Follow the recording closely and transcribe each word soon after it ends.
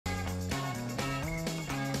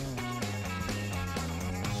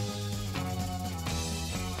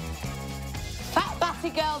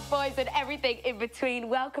girls, boys, and everything in between.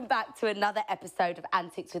 Welcome back to another episode of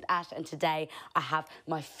Antics with Ash, and today I have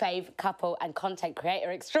my fave couple and content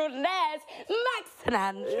creator extraordinaires, Max and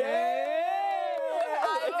Andrew.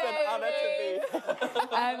 It's an honour to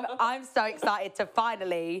be. I'm so excited to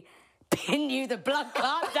finally pin you the blood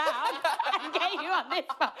clot down and get you on this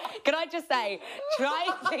pod. Can I just say,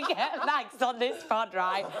 trying to get Max on this pod,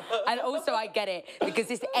 right? And also I get it,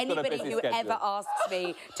 because if anybody who ever asks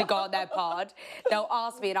me to go on their pod, they'll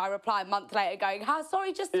ask me and I reply a month later going, how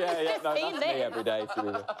sorry, just No, that's me every day.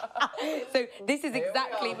 So this is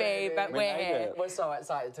exactly me, but we're here. We're so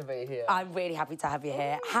excited to be here. I'm really happy to have you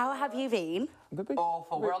here. How have you been?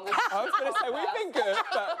 Awful. We're on this. I was going to say, we've been good,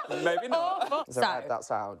 but maybe not. Does it write that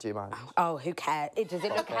sound? Do you mind? Oh, who cares? Does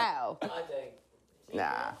it look hell? I do.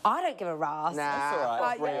 Nah. I don't give a rat's. Nah. It's all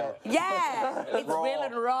right, it's real. Yeah, it's Raw. real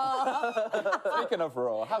and raw. Speaking of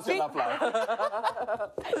raw, how's your love life?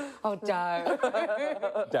 Oh,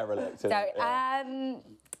 don't. Derelict. No,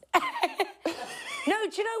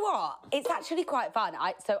 do you know what? It's actually quite fun.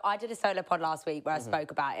 So I did a solo pod last week where I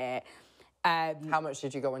spoke about it. How much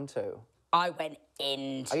did you go into? I went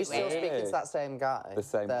into Are you still it. speaking to that same guy? The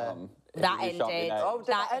same mum. That Who shall be ended. named. Oh, did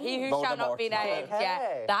that end? He who shall not be Voldemort. named. Okay.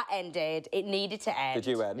 Yeah, that ended. It needed to end. Did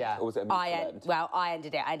you end? Yeah. Or was it a mutual end? Well, I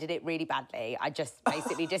ended it. I ended it really badly. I just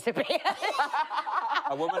basically disappeared.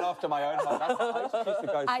 A woman after my own heart. That's I used to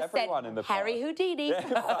ghost I everyone said, in the Harry past. Houdini.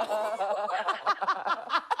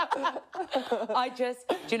 Do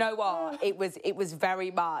you know what? It was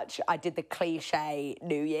very much, I did the cliche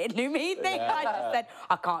New Year, New Me thing. Yeah. I just said,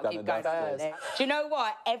 I can't Done keep and going dusted. with it. Do you know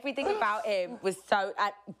what? Everything about him was so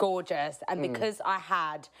gorgeous. And because I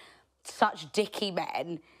had such dicky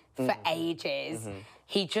men for ages,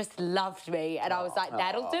 he just loved me. And I was like,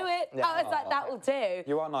 that'll do it. Yeah. I was like, that will do.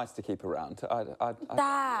 You are nice to keep around.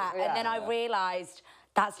 That. And then I realised,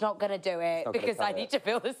 that's not going to do it not gonna because I cut need it. to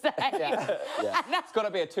feel the same. Yeah. It's got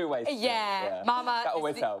to be a two-way street. Yeah, Mama. That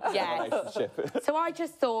always helps Yeah. in a relationship. So I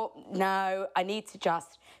just thought, no, I need to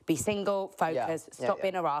just be single, focus, stop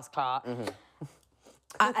being a rascal.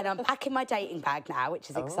 And I'm packing my dating bag now, which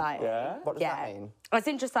is exciting. Yeah? What does that mean? I was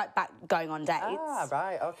in just like back going on dates. Ah,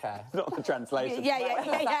 right, okay. Not the translation. Yeah.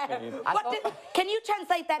 Can you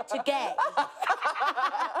translate that to gay?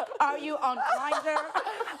 Are you on Grindr?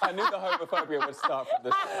 I knew the homophobia would start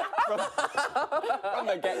from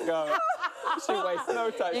the get-go. She wastes no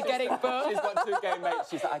time. You're getting booked. She's got two gay mates.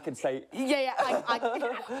 She's like, I can say...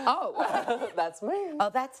 Oh. That's me. Oh,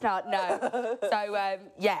 that's not, no. So,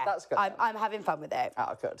 yeah. That's good. I'm having fun with it.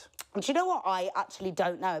 Oh, good. Do you know what I actually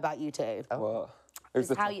don't know about you two? What? Who's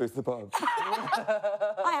the how top, you- who's the bottom?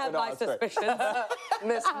 I have my that's great. suspicions.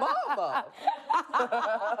 Miss Mama.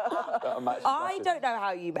 I don't know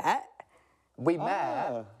how you met. We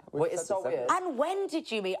met. we've Well, it's said so this, weird. And when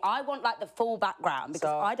did you meet? I want like the full background because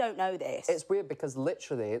So- I don't know this. It's weird because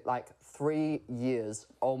literally, like, 3 years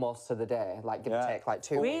almost to the day, like, give or take, like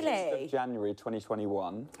 2 Really? weeks. 4th of January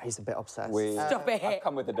 2021. He's a bit obsessed. Stop it. I've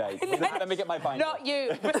come with the date. Let me get my binder. Not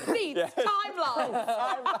you. Receipts,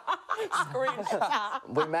 timelines. Screenshot.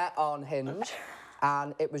 We met on Hinge,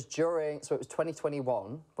 and it was during, so it was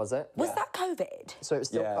 2021, was it? Was that COVID? So it was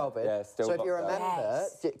still Yeah, COVID. yeah, still so if you lockdown. remember,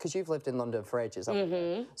 Yes. because you've lived in London for ages, haven't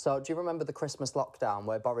you? So do you remember the Christmas lockdown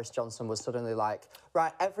where Boris Johnson was suddenly like,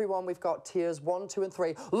 right, everyone, we've got tiers 1, 2 and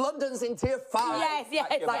 3. London's in tier 5. Yes.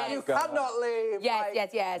 Like, you cannot leave. Yes,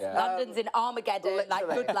 like, yes. London's in Armageddon. Like,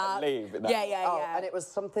 literally. good luck. Leave. Yeah. And it was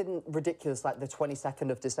something ridiculous, like the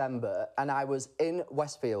 22nd of December, and I was in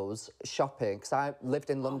Westfields shopping because I lived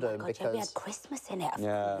in London God, because we had Christmas in it. I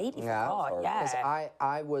Yeah. completely Yeah. forgot. because Yeah.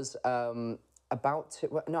 I was about to.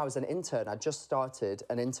 Well, no, I was an intern. I just started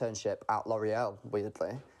an internship at L'Oreal.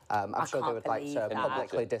 Weirdly, I'm sure they can't would like to believe that.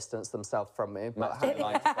 publicly distance themselves from me, but. Match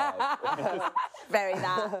 95. Very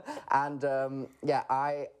that. And yeah,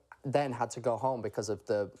 I then had to go home because of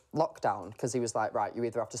the lockdown, because he was like, right, you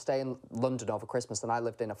either have to stay in London over Christmas, and I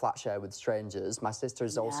lived in a flat share with strangers. My sister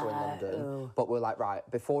is also in London, but we're like, right,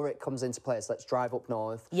 before it comes into place, let's drive up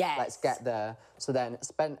north. Yes. Let's get there. So then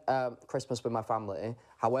spent Christmas with my family.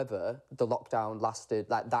 However, the lockdown lasted,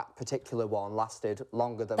 like that particular one lasted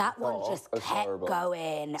longer than That before. one just That's kept horrible.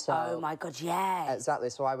 going. Oh my God, yeah.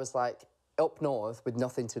 Exactly. So I was like up north with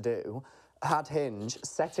nothing to do. Had Hinge,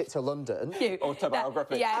 set it to London.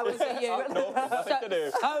 Autobiography. Yeah, it was for you. North, nothing to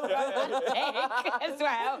do. So romantic as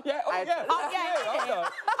well. Yeah,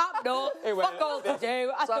 Up north, fuck all to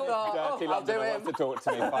do. I thought, Dirty I'll London do wants to talk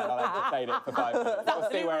to me. Fine, I'll entertain it for 5 minutes. We'll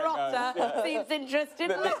see where it goes. rotter seems interesting,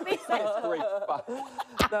 let me say. It's Greek.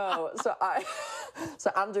 No,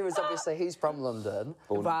 so Andrew is obviously, he's from London.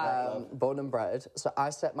 Born born and bred. So I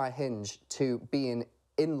set my Hinge to being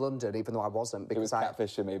in London, even though I wasn't, It was because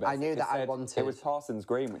catfishing me. I knew It that I said wanted. It was Parsons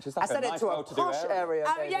Green, which is like I said a it nice, to a well-to-do posh area.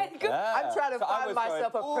 Oh, baby. yeah, good. Yeah. I'm trying to So I find was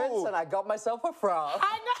myself going, a prince, "Ooh." and I got myself a frock.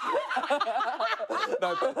 I know.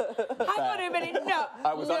 No, but Hang on a minute. No.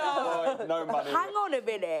 I was no. unemployed, no money. Hang on a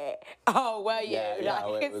minute. Oh, were you? Yeah, yeah,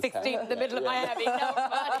 like it was 16 in the middle of yeah. Miami. No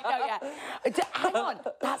money. No, yeah. Hang on.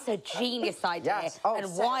 That's a genius idea. Yes. Oh, and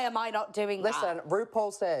so- why am I not doing Listen, that?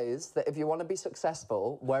 RuPaul says that if you want to be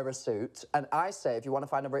successful, wear a suit. And I say if you want to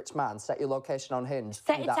find a rich man, set your location on Hinge.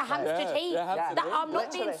 Set do it that to first. Hampstead Heath. yeah, Hampstead That- Heath. I'm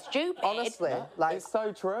not being Literally. stupid. Honestly, like It's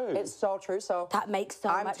so true. it's so true. So That makes so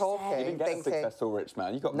I'm much talking, sense. You didn't get a thinking. successful rich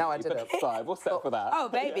man. You got No, me. I You didn't. put aside. We'll settle for that. Oh,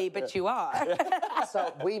 baby, but you are.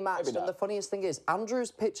 So we matched, Maybe and the not. funniest thing is,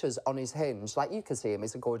 Andrew's pictures on his Hinge, like you can see him,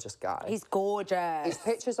 he's a gorgeous guy. He's gorgeous. His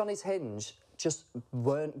pictures on his Hinge just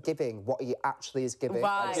weren't giving what he actually is giving.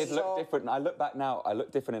 Right. I did look different. I look back now, I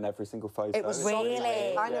look different in every single photo. It was Really? so,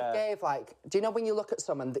 it kind Yeah. of gave like, do you know when you look at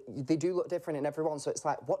someone, they do look different in everyone, so it's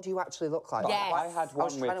like, what do you actually look like? Yes. I had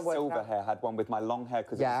was one trying to with work it silver out. hair, had one with my long hair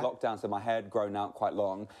because Yeah. it was lockdown, so my hair had grown out quite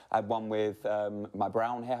long. I had one with my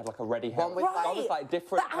brown hair, had like a ready hair. One with, Right. I was like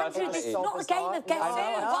different But Andrew, this is personalities. not a game of guess I who. know,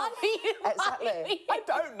 I know. Why are you? Exactly. I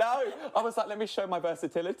don't know. I was like, let me show my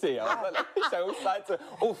versatility. I was like, let me show all sides of,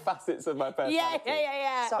 all facets of my personality.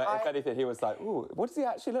 Yeah. So But if I- anything, he was like, ooh, what does he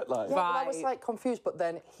actually look like? Yeah, but I was Right. like confused, but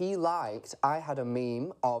then he liked, I had a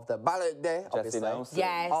meme of the Balegde, obviously, Nelson.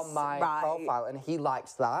 Yes, on my right. profile, and he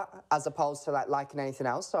likes that, as opposed to like liking anything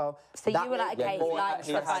else, so... So that you were like, made okay, me he more likes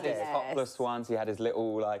he the had his funniness. topless ones. He had his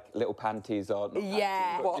little panties on. Not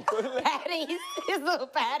Yeah. panties, what do you call it? Panties. His little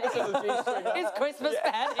panties. His Christmas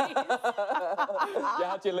panties. You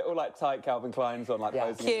had your little like tight Calvin Kleins on, like Yeah.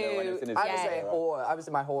 posing his little when it's in his I Yeah. was hair. a whore. I was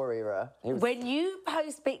in my whore era. When you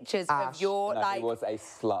post pictures Ash. of your, No, like, he was a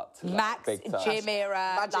slut. like, Max big time. gym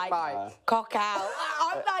era, Magic like, Mike. cock out,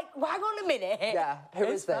 I'm like, well, hang on a minute. Yeah, who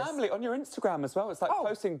His is this? family on your Instagram as well. It's like Oh.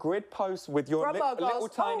 posting grid posts with your Grandma goes, little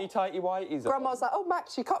tiny "Oh." tighty whities. on. Grandma's like, oh,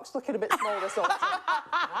 Max, your cock's looking a bit small this autumn.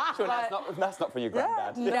 Sure, that's not from your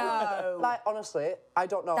granddad. No. Like, honestly, I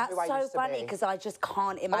don't know That's who I so used to funny be. because I just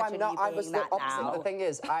can't Oh, imagine I'm not. you I being was the that opposite. now. The thing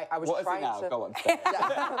is, I was What is trying it now? to... Go on. Say it. Go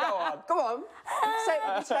on. Come on. Say it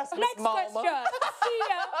with your chest, Miss Next Mama. question. See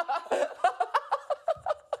ya.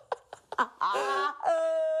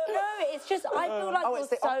 No, it's just I feel like Oh, you're it's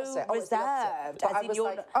the so opposite. Oh, it's the opposite. reserved. But as I in was you're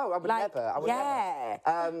like, oh, I would like, never. I would yeah.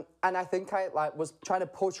 never. And I think I like was trying to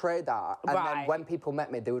portray that, and Right. then when people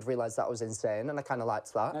met me, they would realise that I was insane, and I kind of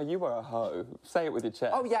liked that. No, you were a hoe. Say it with your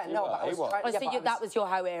chest. Oh, yeah, You no, were. but I was He trying- Oh, Yeah, so but you, I that was- was your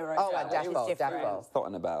hoe era. Oh, so yeah, it was defo, different. defo.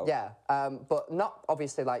 Thoughting about. Yeah, but not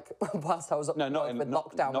obviously like whilst I was up No, not north in with not,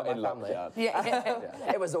 lockdown not with in my family. lockdown.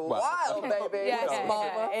 Yeah. It was wild, baby. Yeah, Miss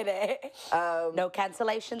Mama. No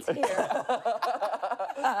cancellations here.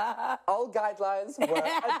 All guidelines were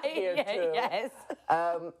adhered to. Yes.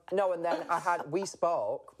 No, and then we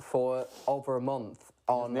spoke for over a month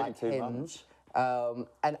on nearly like 2 Hinge. months.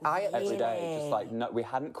 And I Every day, just like no, we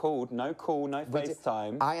hadn't called, no call, no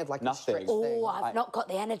FaceTime. I had like a nothing. strict Oh, I've not got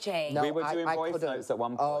the energy. No. We were I- doing I voice couldn't. notes at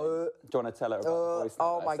one point. Do you want to tell her about the voice note?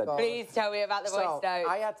 oh I my said? God. Please tell me about the voice So note.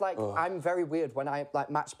 I had like I'm very weird when I like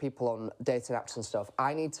match people on dating apps and stuff.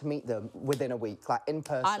 I need to meet them within a week, like in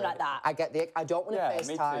person. I'm like that. I get I don't want to Yeah,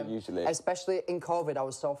 me too, FaceTime. usually. Especially in COVID, I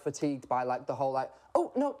was so fatigued by like the whole like. Oh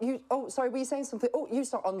no, sorry, were you saying something? Oh, you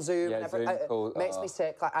saw on Zoom. Yeah, and Zoom call, makes me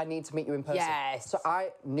sick. Like I need to meet you in person. Yes. So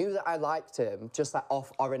I knew that I liked him just like off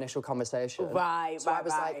our initial conversation. Right, So I right,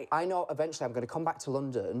 was right. like, I know eventually I'm going to come back to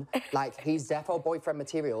London. Like he's defo boyfriend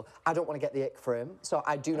material. I don't want to get the ick for him. So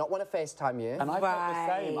I do not want to FaceTime you. And I felt the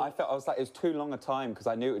same. Right. I was like, it was too long a time because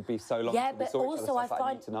I knew it would be so long. Yeah, until we but saw each other, also so I was like,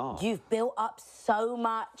 find need to know. you've built up so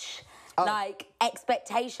much like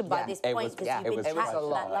expectation by Yeah, this it point was- because yeah, you've it been was chatting pressure. for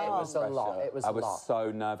that It long. was a lot. It was I a was lot.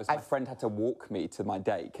 so nervous. My friend had to walk me to my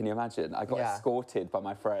date. Can you imagine? I got Yeah. escorted by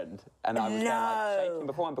my friend, and I was there like shaking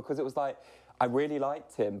beforehand because it was like I really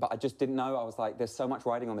liked him, but I just didn't know. I was like, there's so much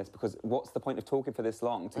riding on this because what's the point of talking for this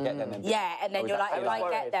long to get there? And then Yeah, and then was you're like, actually if I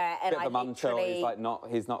worried. get there and bit I of a muncher,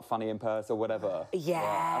 literally... he's not funny in person or whatever.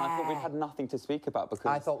 Yeah. And I thought we'd had nothing to speak about because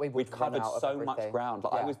I thought we'd we'd run covered out of so much everything. ground.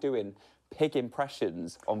 Like I Yeah. was doing pig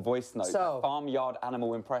impressions on voice notes, So- like farmyard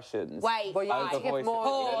animal impressions. Wait, Well, you right. need to give voice- more.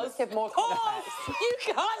 Pause. You need to give more Pause!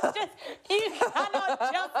 context. You cannot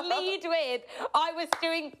just lead with, I was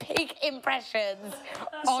doing pig impressions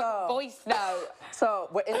on So- voice note. So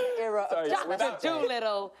we're in the era of Sorry, just without- Dr.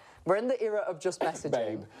 Doolittle. we're in the era of just messaging.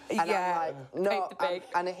 Babe. And Yeah. I'm like, no. Babe.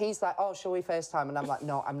 And he's like, oh, shall we FaceTime? And I'm like,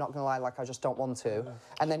 no, I'm not going to lie, like, I just don't want to.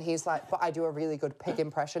 And then he's like, but I do a really good pig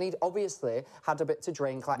impression. He'd obviously had a bit to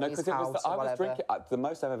drink, like, No, in his because house I or was whatever. drinking, the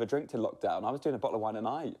most I've ever drank in lockdown, I was doing a bottle of wine a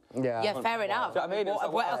night. Yeah. Yeah, fair enough. Do you know what I mean? It was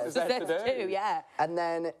like, What else is there to do? Yeah. And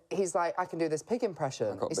then he's like, I can do this pig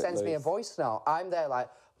impression. got a He bit sends me a loose. voice note. I'm there like,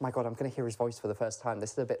 my God, I'm going to hear his voice for the first time.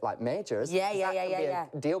 This is a bit like major. Yeah, That yeah, could be yeah.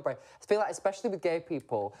 a deal breaker. I feel like, especially with gay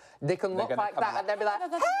people, they can look gonna like come that out. and then be like,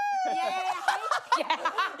 Yeah.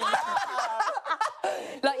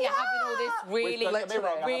 Like you're having all this really, Don't get me wrong, I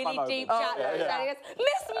have my really deep moments. chat. Yeah, yeah. And he goes,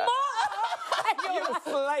 Miss Martin! And you're You like,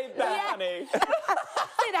 slayed that, Yeah. honey.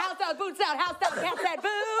 sit house down, boots down, house down, cat down,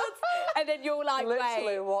 boots. And then you're like, Literally,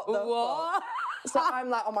 wait, what the fuck? So I'm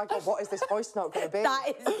like, oh my God, what is this voice note going to be? That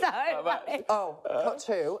is so funny. Oh, cut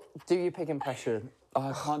to, do your pig impression. Oh,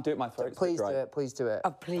 I can't do it, my throat's Please do dry. it, please do it.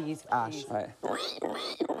 Oh, please, Ash. please. Right.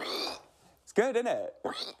 It's good, isn't it?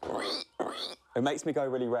 It makes me go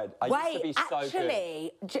really red. I used to be Wait, so good.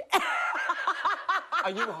 actually, Are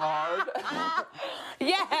you hard?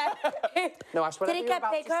 yeah. No, Ash, whatever Did it you're get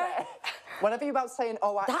about bigger? to say, whenever you're about saying,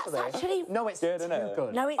 oh, That's actually. actually No, it's good, too isn't it?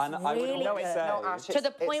 good. No, it's And I would really always good. say, No, Ash, To the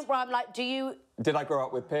it's- point where I'm like, do you... did I grow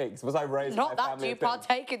up with pigs? Was I raised by Not a that, do family you of pigs?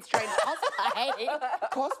 partake in strange cosplay?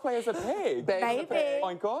 Cosplay as a pig? Maybe.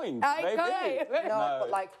 Oink. Okay. Maybe. No, but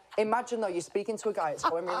like, imagine though, you're speaking to a guy, it's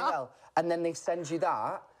going really well, and then they send you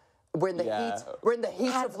that. We're in the Yeah. heat. We're in the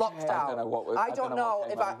heat of lockdown. I don't know what was- I don't know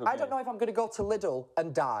if came over I don't me. know if I'm going to go to Lidl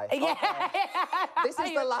and die. Yeah. This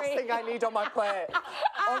is the last thing I need on my plate.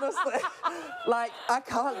 Honestly, like I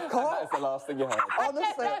can't That cope. is the last thing you heard.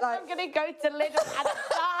 Honestly, like I'm going to go to Lidl and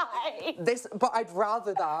die. this, but I'd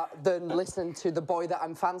rather that than listen to the boy that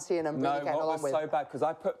I'm fancying and really No, getting what along was with. so bad, because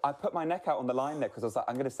I put my neck out on the line there, because I was like,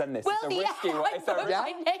 I'm going to send this. Well, it's a yeah, risky one. I It's a put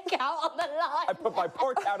my neck out on the line. I put my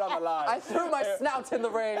pork out on the line. I threw my snout in the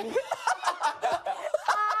ring.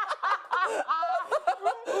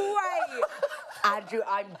 Wait. Andrew,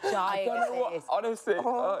 I'm dying I don't know of what, this. honestly, it's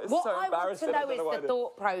What so I want embarrassing. to I know don't is know why I the did-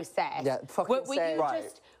 thought process. Yeah, fucking Were say you it. Right.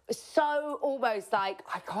 just so almost like...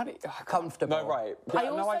 I can't. Comfortable. No, right. I Yeah,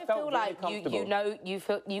 also no, I felt feel really like comfortable. you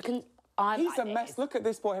feel you can... I'm He's like a mess. this. Look at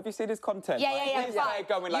this boy. Have you seen his content? Yeah, Like, yeah, he's yeah. there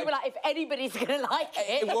going You like, were like, if anybody's gonna like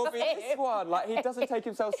it, it will be it's this him. one. Like, he doesn't take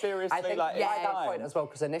himself seriously. I think like, yeah. by it's that fine. point as well,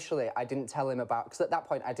 because initially I didn't tell him about, because at that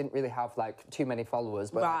point I didn't really have like too many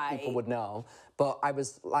followers, but like, people Right. would know. But I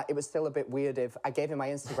was like, it was still a bit weird if I gave him my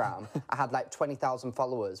Instagram, I had like 20,000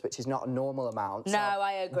 followers, which is not a normal amount. No,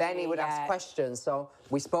 I agree, Then he would yeah. ask questions. So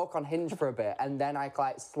we spoke on Hinge for a bit, and then I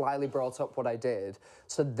like slyly brought up what I did.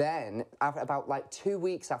 So then, about like 2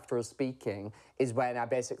 weeks after us speaking, is when I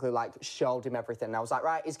basically like showed him everything. And I was like,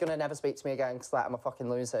 right, he's gonna never speak to me again because like I'm a fucking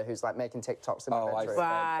loser who's like making TikToks in my Oh, I bedroom. spent,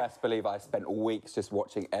 Right. best believe I spent weeks just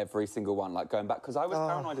watching every single one, like going back, because I was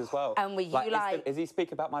paranoid as well. And were you like- is he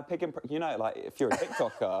speak about my pig impression? You know, like if you're a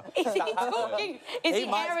TikToker, Is he that happens. talking? Is he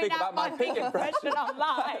might airing speak out about my pig impression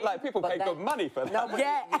online? Like people pay then- good money for that. No, but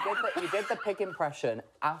Yeah. you did the pig impression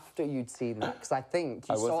after you'd seen that, because I think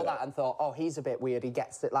you Oh, was saw it? that and thought, oh, he's a bit weird. He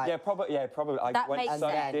gets it like. Yeah, probably. I That went makes so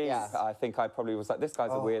sense. deep. Yeah. I think I probably was like, this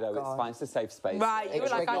guy's a weirdo. It's God. fine. It's a safe space. Right, you were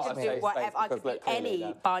It's like, I not can a do safe whatever. space I could because, be look, clearly, any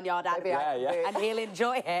yeah. barnyard Maybe animal, I Yeah, yeah. and he'll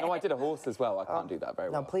enjoy it. No, I did a horse as well. I can't do that very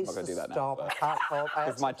well. No, please I'm not gonna do that stop. now. I can't cope. I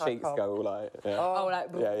Because my actually can't cheeks cope. go all like. Yeah. Oh, like,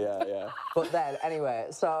 Yeah. But then, anyway,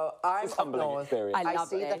 so I'm It's a up humbling north. experience. I I love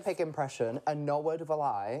see the this. pig impression, and no word of a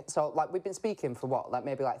lie. So, like, we've been speaking for what, like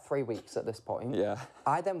maybe like 3 weeks at this point. Yeah.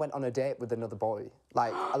 I then went on a date with another boy,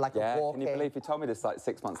 like Yeah, a walking. can you believe you told me this like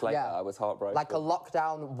 6 months later? Yeah. I was heartbroken. Like a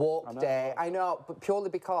lockdown walk know. day. I know, but purely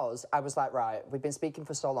because I was like, right, we've been speaking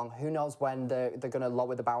for so long. Who knows when they're going to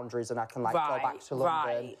lower the boundaries and I can like go back Right, to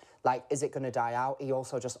London. right. Like, is it going to die out? He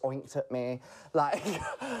also just oinked at me. Like,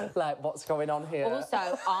 like what's going on here?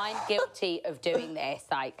 Also, I'm guilty of doing this.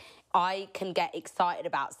 Like, I can get excited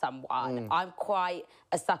about someone. I'm quite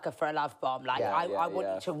a sucker for a love bomb. Like, Yeah, I want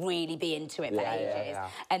you to really be into it for ages.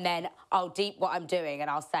 And then I'll deep what I'm doing and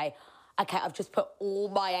I'll say, okay, I've just put all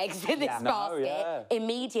my eggs in this Yeah. basket.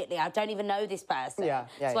 Immediately, I don't even know this person. Yeah,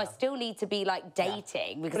 so I still need to be like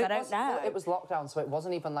dating because I don't know. It was lockdown, so it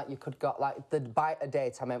wasn't even like you could go like by a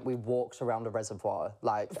date. I meant we walked around a reservoir,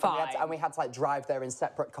 like Fine. and we had to like drive there in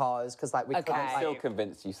separate cars because like we couldn't. Okay. I'm Like, still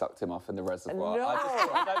convinced you sucked him off in the reservoir. No.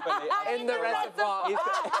 I don't believe. in the reservoir.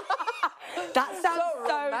 That sounds so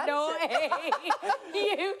romantic.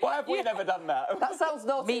 naughty. Why have we never done that? That sounds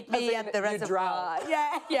naughty. Meet me as in at the you reservoir. drown.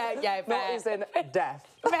 Yeah, Not fair. as in death.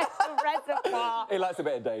 Reservoir. He likes a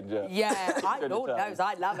bit of danger. Yeah, Couldn't Lord tell. knows,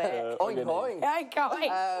 I love it. Oink, oink. Oink,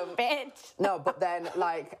 oink, bitch. No, but then,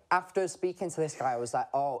 like, after speaking to this guy, I was like,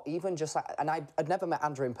 oh, even just like, and I'd never met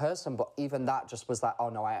Andrew in person, but even that just was like, oh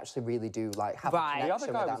no, I actually really do like have Right. a The connection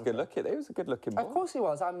other guy with was Andrew. good looking. He was a good looking boy. Of course he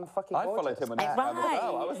was. I'm fucking I gorgeous. followed him on Right. Instagram as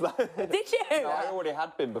well. I was like, Did you? no, I already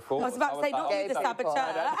had been before. I was about to say, like, not oh, you, the gay people.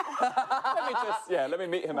 saboteur. let me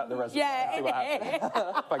meet him at the reservoir. Yeah. See what happens.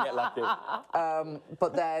 If I get lucky.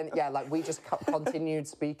 But then, yeah, like we just continued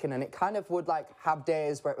speaking, and it kind of would like have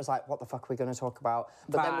days where it was like, what the fuck are we going to talk about?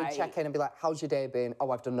 But then we'd Right. check in and be like, how's your day been?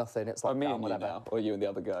 Oh, I've done nothing. It's like, Oh, me oh, and you whatever. now, or you and the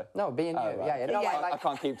other guy. No, me and you. Oh, right. Yeah. No, Yeah. I, I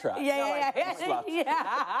can't keep track. Yeah.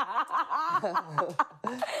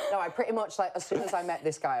 no, I pretty much like as soon as I met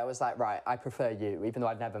this guy, I was like, right, I prefer you, even though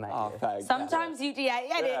I'd never met Oh, you. thanks. Sometimes you do,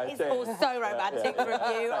 and it's Yeah, all so romantic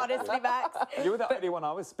from you, honestly, Max. You were the only one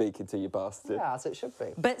I was speaking to, you bastard. Yeah, as it should be.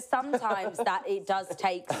 But sometimes that it does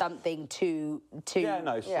take something to Yeah,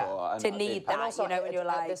 no, sure. Yeah. And To I did- need that. And also, you know, when you're at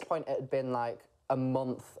like- this point, it had been like a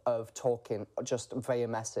month of talking just via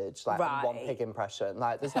message, like and one Right. pig impression.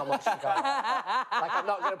 Like, there's not much to go on. Like, I'm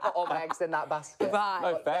not going to put all my eggs in that basket. Right.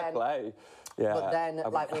 No, But fair then- play. Yeah. But then, I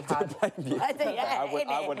like, we wouldn't had... blame you. Yeah,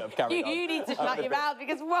 I wouldn't have carried on. You need to shut your mouth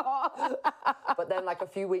because what? But then, like, a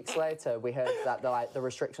few weeks later, we heard that the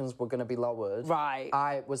restrictions were going to be lowered. Right.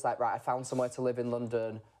 I was like, right, I found somewhere to live in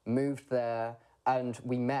London, moved there, and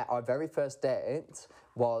we met. Our very first date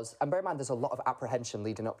was, and bear in mind, there's a lot of apprehension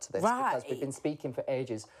leading up to this because we've Right. been speaking for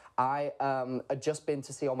ages. I had just been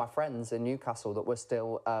to see all my friends in Newcastle that were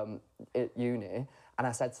still at uni, and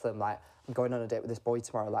I said to them, like, I'm going on a date with this boy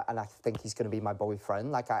tomorrow, like, and I think he's going to be my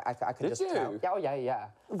boyfriend. Like, I could Did just you? tell. Yeah, oh, yeah.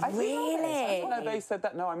 Really? No, they said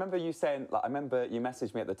that. No, I remember you saying, like, I remember you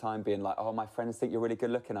messaged me at the time being like, oh, my friends think you're really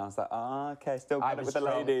good looking. I was like, oh, okay, still got it was with the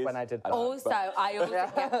drunk ladies. when I did that. Also, I also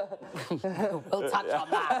get... We'll touch on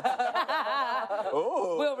that.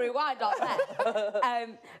 Oh. We'll rewind on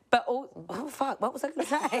that. But oh fuck, what was I going to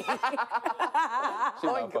say?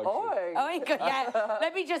 Oink, oink. Oink, yeah.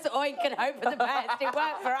 Let me just oink and hope for the best. It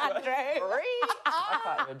worked for Andrew.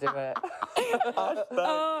 I can't even do it.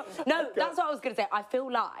 No, that's what I was going to say. I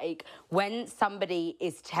feel like when somebody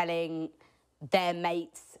is telling their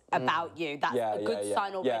mates about you, that's Yeah, a good yeah, yeah.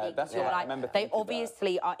 sign already. Yeah, 'cause that's you're right. I like, remember they thinking that.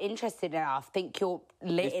 obviously are interested enough, think you're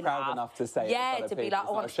lit He's enough. proud enough to say it in yeah, front of to be people. like, He's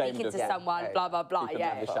oh, not I'm ashamed speaking of to it. someone, Yeah. blah, blah, blah. Keep them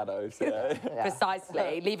Yeah. in the shadows. Yeah.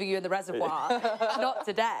 Precisely, leaving you in the reservoir. Not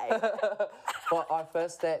today. But our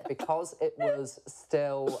first date, because it was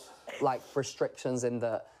still like restrictions in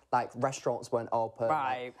the like restaurants weren't open.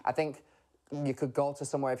 Right. I think you could go to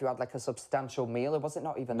somewhere if you had like a substantial meal, or was it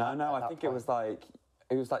not even? No, that no, at I that think it point?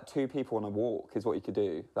 was like 2 people on a walk is what you could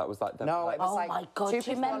do. That was like... No, it was Oh like my God, 2 do you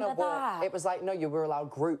people on a remember walk. that? It was like no, you were allowed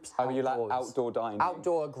groups. Oh, you like outdoors. outdoor dining?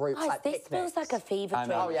 Outdoor groups, Guys, like this picnics. feels like a fever I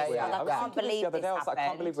dream. know. Oh, yeah, as well. yeah. I I was can't thinking this believe the other this day. I was like, I can't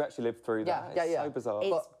happened. believe we actually lived through that. Yeah, It's yeah. so bizarre.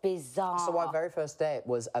 It's bizarre. So our very first date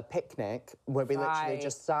was a picnic where we literally Right.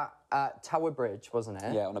 just sat at Tower Bridge, wasn't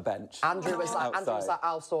it? Yeah, on a bench. Andrew was like, Outside.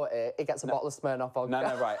 I'll sort it. He gets a bottle of Smirnoff on. No,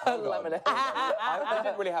 right. Hold on. lemonade. I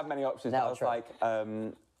didn't really have many options. No, I was true. like,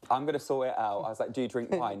 I'm going to sort it out. I was like, do you drink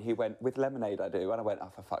wine? He went, with lemonade I do. And I went, oh,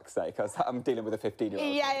 for fuck's sake. I was like, I'm dealing with a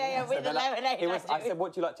 15-year-old. Yeah, with the lemonade. I said,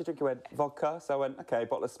 what do you like to drink? He went, vodka. So I went, okay,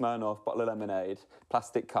 bottle of Smirnoff, bottle of lemonade,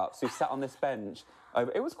 plastic cups. We sat on this bench.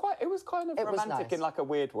 It was kind of It was romantic nice. in like a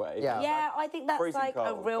weird way. Yeah. Yeah, I think that's Freezing like a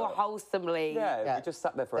cold, real but- wholesomely. Yeah, we just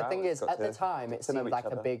sat there for The hours. thing is, got at the to time, it get to know seemed each like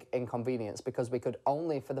a other. big inconvenience because we could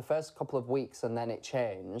only, for the first couple of weeks, and then it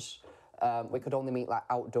changed, we could only meet like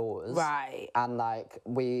outdoors. Right. And like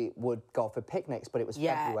we would go for picnics, but it was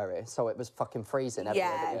Yeah. February, so it was fucking freezing everywhere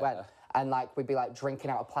that we Yeah. went. And like we'd be like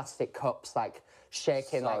drinking out of plastic cups, like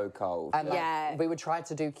shaking. So like, cold. And like, Yeah. we would try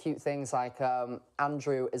to do cute things like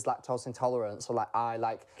Andrew is lactose intolerant, so like I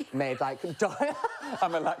like made like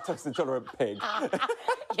I'm a lactose intolerant pig.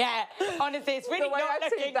 Yeah, honestly, it's really The way not I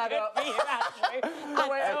looking teed that good up. for you, Andrew. The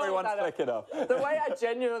way I Everyone's teed that up. flicking off. The way I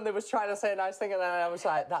genuinely was trying to say a nice thing, and then I was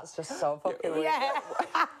like, that's just so fucking weird. Yeah.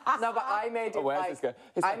 No, but I made him where's like, this going?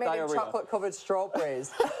 It's I like made him diarrhea. chocolate-covered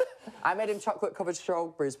strawberries. I made him chocolate-covered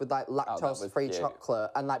strawberries with like was lactose-free cute.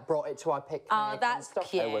 chocolate, and like brought it to our picnic. Oh, and that's stuff.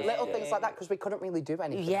 cute. It was Little cute. things like that because we couldn't really do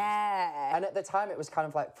anything. Yeah. And at the time, it was kind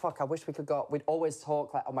of like, fuck, I wish we could go. We'd always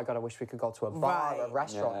talk like, oh my God, I wish we could go to a bar or a Right.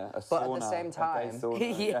 restaurant. Yeah, a but at sauna, the same a gay time,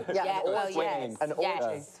 sauna. Yeah. Yeah, well, orgy. yes. An orgy.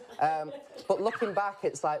 Yes. But looking back,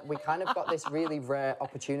 it's like we kind of got this really rare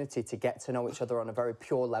opportunity to get to know each other on a very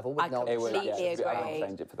pure level with I no It was, Completely I wouldn't agree.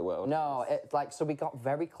 change it for the world. No, it like so we got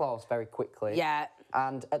very close very quickly. Yeah.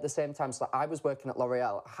 And at the same time, so I was working at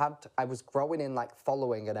L'Oreal, I was growing in like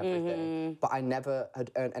following and everything, but I never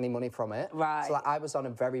had earned any money from it. Right. So like, I was on a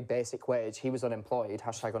very basic wage. He was unemployed,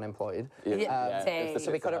 #unemployed. Yeah.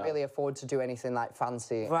 So we couldn't really afford to do anything like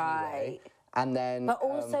fancy anyway. And then, but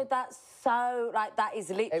also that's so like that is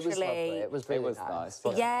literally. It was lovely. It was really nice.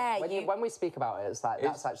 But yeah. When we speak about it, it's like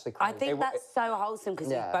that's actually crazy. I think that's so wholesome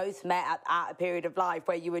because you both met at a period of life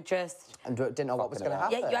where you were just and didn't know what was going to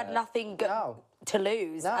happen. Yeah, you had nothing to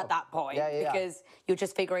lose at that point because you're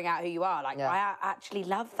just figuring out who you are. Like I actually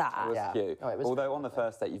love that. It was cute. Oh, it was Although on the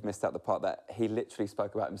first date you've missed out the part that he literally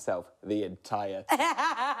spoke about himself the entire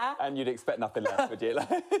time. And you'd expect nothing less, would you? Like,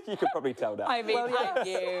 you could probably tell that. I mean, I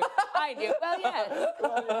knew. Well, yes.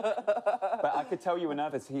 But I could tell you were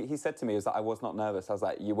nervous. He said to me, he was like, I was not nervous. I was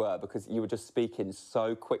like, you were, because you were just speaking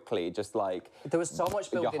so quickly, just like... There was so much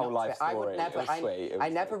building your whole life up to it. story. I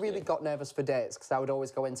never really got nervous for dates because I would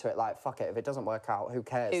always go into it like, fuck it, if it doesn't work out, who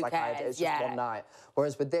cares? Who cares? It's just one night.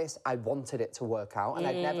 Whereas with this, I wanted it to work out, and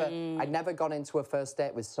I'd never gone into a first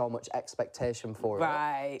date with so much expectation for it.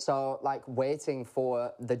 Right. So like waiting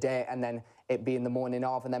for the date and then it being the morning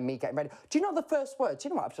of, and then me getting ready. Do you know the first word? Do you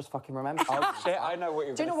know what I've just fucking remembered? Oh shit! I know what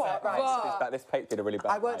you're. Do you know what? Right. That this cake did a really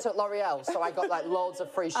bad. I worked at L'Oreal, so I got like loads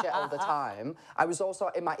of free shit all the time. I was also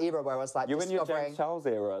in my era where I was like, you in your James Charles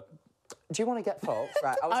era. Do you want to get fucked?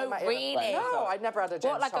 Right. I was in my era. Really? No, I never had a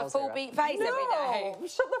James What, like Charles a full era. beat face every day?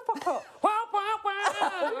 Shut the fuck up.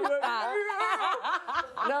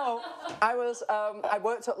 No, I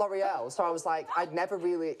worked at L'Oreal, so I was like, I'd never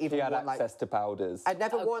really even He had worn access to powders. I'd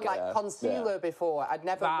never worn like concealer before. I'd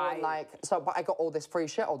never worn like but I got all this free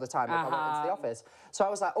shit all the time when I went into the office. So I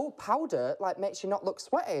was like, oh, powder like makes you not look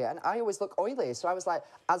sweaty, and I always look oily. So I was like,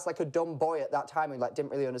 as like a dumb boy at that time who like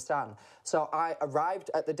didn't really understand. So I arrived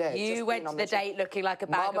at the date. You went to the date looking like a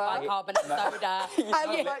bag of bicarbonate soda.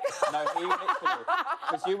 No, he literally,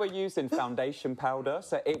 because you were using foundation powder,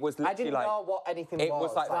 so it was literally I didn't like know what anything was. It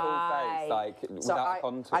was like full face, like so without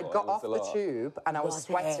contour. I got off the tube and I was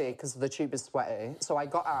sweaty it? because the tube is sweaty. So I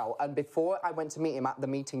got out, and before I went to meet him at the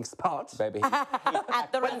meeting spot, Baby, At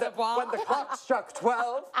the reservoir. when the clock struck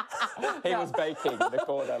 12, he was baking in the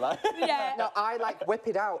corner, like. Yeah. no, I like whip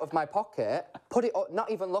it out of my pocket, put it,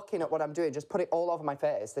 not even looking at what I'm doing, just put it all over my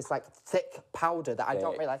face. This like thick powder that I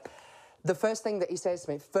don't really like. The first thing that he says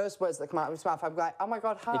to me, first words that come out of his mouth, I'm like, oh my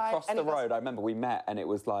God, hi. He crossed the road. I remember we met, and it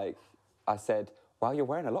was like, I said, wow, you're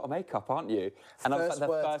wearing a lot of makeup, aren't you? And I was like,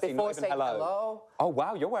 the first thing, not even hello. Oh,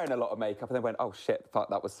 wow, you're wearing a lot of makeup. And then went, oh, shit, fuck,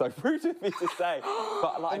 that was so rude of me to say.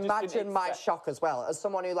 But like, imagine my shock as well, as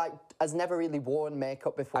someone who like has never really worn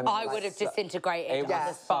makeup before. I would have disintegrated it on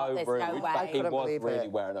the spot. so There's rude, no but way. he was really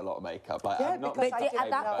wearing a lot of makeup. Like, Yeah, I'm not because But at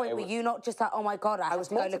that point, were you not just like, oh my God, I have to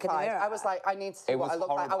go look in the mirror? I was like, I need to see what I look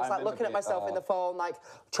like. I was like looking at myself in the phone, like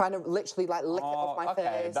trying to literally like lick it off my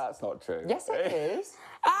face. That's not true. Yes, it is.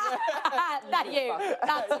 That you.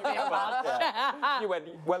 That's a bit much. You went,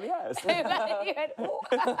 well, yes. You went,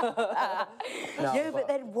 no, but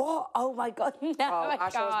then what? Oh my God, no, I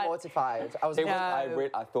Asha was mortified. I was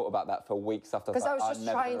I thought about that for weeks after. Because I was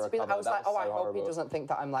just trying to be. I was like, oh, I hope he doesn't think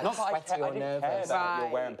that I'm like sweaty or nervous. I didn't care that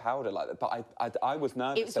you're wearing powder like that, but I was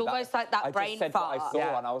nervous. It was almost like that brain fart. I just said what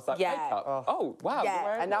I saw, and I was like, makeup. Oh, wow.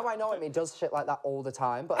 And now I know him. He does shit like that all the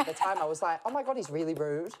time. But at the time, I was like, oh my God, he's really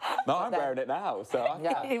rude. No, I'm wearing it now, so.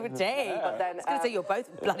 It would do. But then, I was going to say you're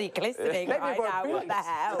both bloody glistening right now. What the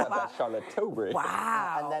hell? That's Charlotte Tilbury.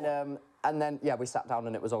 Wow. And then, yeah, we sat down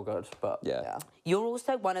and it was all good. But yeah. You're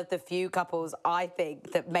also one of the few couples, I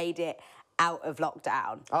think, that made it out of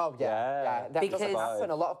lockdown. Oh, yeah. That because doesn't happen.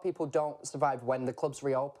 A lot of people don't survive when the clubs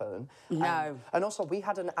reopen. No. And also, we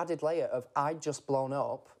had an added layer of I'd just blown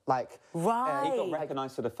up. Like, right. He got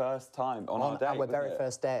recognised for the first time on our date. On our very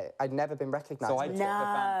first date. I'd never been recognised. So I took the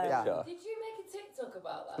fan picture. Did you make a TikTok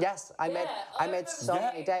about that? Yes, I made so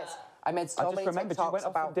many dates. I made so many TikToks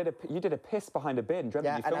about... you did a piss behind a bin, didn't you?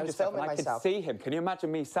 Yeah, and I was filming myself. I could see him. Can you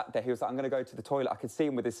imagine me sat there? He was like, I'm going to go to the toilet. I could see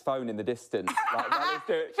him with his phone in the distance. Like,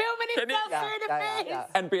 filming himself through the piss.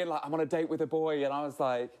 And being like, I'm on a date with a boy. And I was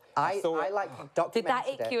like... I like documented Did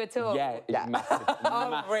that ick you at all? Yeah. Massively.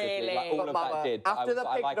 Oh, really? Like, all of that did. After the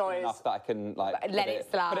pig I noise... enough that I can, like... Let it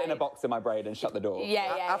slide. Put it in a box in my brain and shut the door.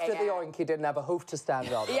 After the oink, he didn't have a hoof to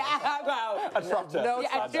stand on. Yeah, well... A trotter. No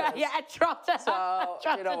a trotter. So,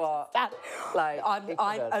 you know what? Like,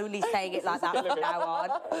 I'm only saying it like that from now on.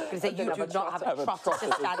 Because you do not have a trotter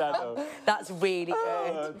to stand on. That's really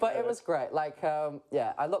good. But it was great. Like,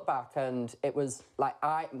 yeah, I look back and it was like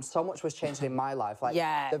so much was changing in my life. Like,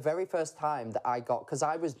 the very first time that I got, because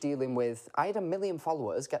I was dealing with, I had 1 million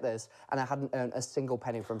followers, get this, and I hadn't earned a single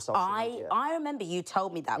penny from social media. I remember you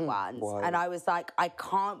told me that once, and I was like, I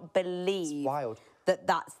can't believe. It's wild.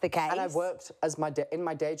 that's the case. And I worked as in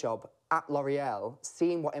my day job at L'Oreal,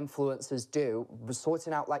 seeing what influencers do, was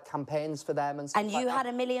sorting out like campaigns for them and stuff. And you had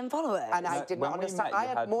 1 million followers. And I did not understand. I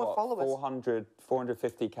had more followers.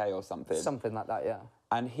 450k or something. Something like that, yeah.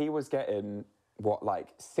 And he was getting what,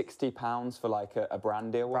 like £60 for like a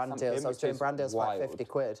brand deal or something? Brand deals. I was doing brand deals for like 50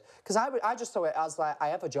 quid. Because I just saw it as like, I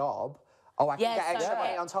have a job. Oh, I can get extra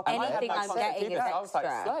money on top of anything I'm getting is extra. I was like,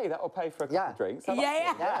 slay, that'll pay for a couple of drinks. Yeah,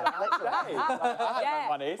 yeah. I had no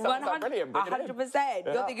money, so I was like, brilliant. 100%.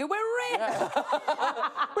 You're thinking, we're rich.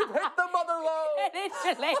 We've hit the mother load.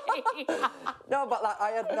 Literally. No, but like, I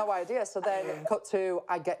had no idea. So then cut to,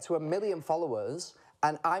 I get to 1 million followers.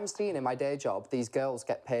 And I'm seeing in my day job, these girls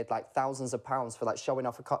get paid like thousands of pounds for like showing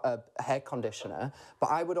off a hair conditioner. But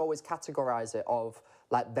I would always categorise it of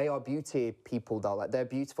like, they are beauty people though. Like, they're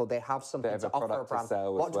beautiful. They have something to offer a brand.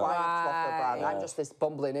 What do I have to offer a brand? I'm just this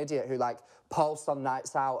bumbling idiot who like posts on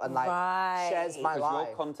nights out and like shares my life.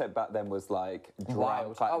 Your content back then was like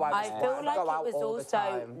wild. I feel like it was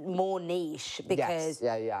also more niche because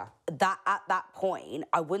that at that point,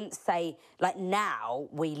 I wouldn't say, like now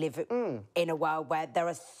we live in a world where there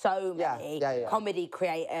are so many comedy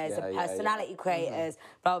creators and personality creators,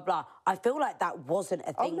 blah, blah, blah. I feel like that wasn't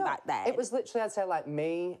a thing back then. It was literally, I'd say, like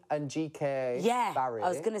me and GK, Barry. I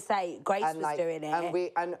was going to say, Grace was doing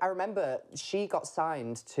it. And I remember she got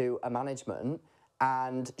signed to a management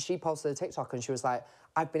and she posted a TikTok and she was like,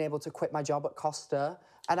 I've been able to quit my job at Costa.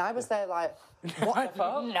 And I was there like, what the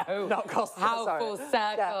fuck? No. Not Costa, How full circle.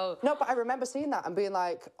 Yeah. No, but I remember seeing that and being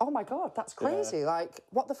like, oh my God, that's crazy. Like,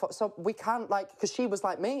 what the fuck? So we can't like, because she was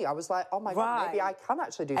like me. I was like, oh my God, maybe I can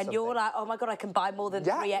actually do something. And you're like, oh my God, I can buy more than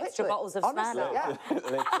 3 extra bottles of Smirnoff. Yeah.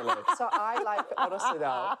 Literally. So I like, honestly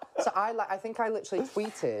though, I think I literally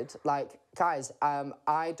tweeted like, guys,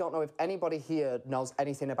 I don't know if anybody here knows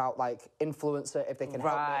anything about like influencer, if they can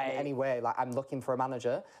help me in any way. Like, I'm looking for a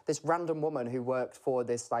manager. This random woman who worked for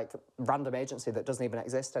this like random agency that doesn't even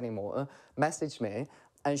exist anymore messaged me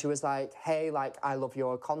and she was like, hey, like, I love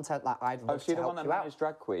your content. Like, I'd love to help you out. Oh, she the one that managed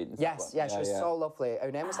drag queens? Yes, yeah, she was so lovely.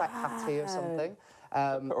 Her name was like Hattie or something. Put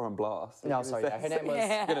her on blast. No, sorry, her name was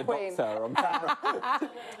Gonna dox her on camera.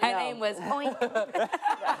 Her name was Oink.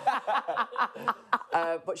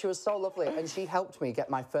 But she was so lovely, and she helped me get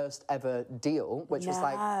my first ever deal, which was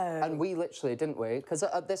like, and we literally, didn't we? Because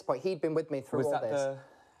at this point, he'd been with me through all this.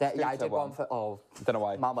 Yeah, I did one for, don't know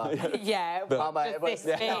why. Mama. Mama,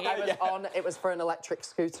 it was for an electric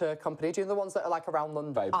scooter company. Do you know the ones that are like around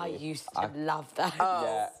London? Baby. I used to love those.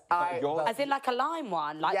 As in like a lime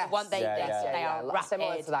one, like the one they are rapid.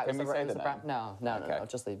 Similar to that. Can we say the name? No,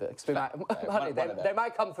 just leave it. They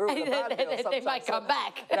might come through with a brand deal They might come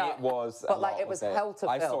back. It was But like, it was hell to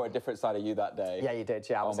film. I saw a different side of you that day. Yeah, you did,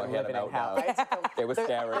 yeah. I was living in hell. It was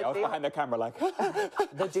scary. I was behind the camera like...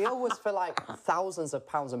 The deal was for like thousands of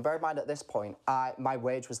pounds. And bear in mind, at this point, my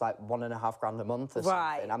wage was like $1.5 grand a month or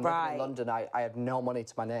something. I'm living in London. I had no money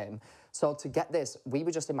to my name. So to get this, we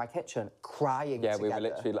were just in my kitchen crying together. We were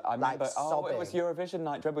literally, I remember, sobbing. It was Eurovision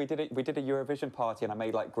night. We did a Eurovision party and I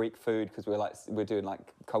made like Greek food because we were doing like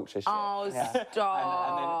culture shit. Oh, stop.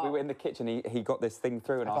 And then we were in the kitchen, he got this thing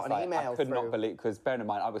through and I was like, I could not believe, because bearing in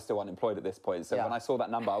mind, I was still unemployed at this point. So when I saw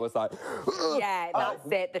that number, I was like... Yeah, that's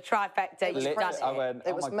it, the trifecta, you've done it. I went,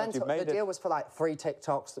 it was mental. The deal was for like 3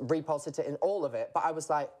 TikToks, reposted it and all of it. But I was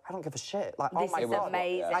like, I don't give a shit. Like, this is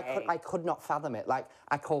amazing. I could not fathom it. Like,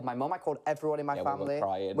 I called my mum, I called everyone in my family. We were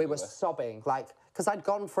crying. We were sobbing, like, because I'd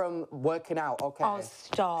gone from working out, okay,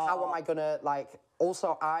 how am I gonna, like,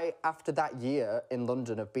 also after that year in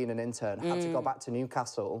London of being an intern, had to go back to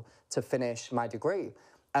Newcastle to finish my degree.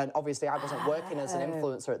 And obviously I wasn't working as an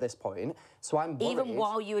influencer at this point, so I'm worried. Even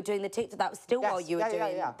while you were doing the TikTok, that was still while you were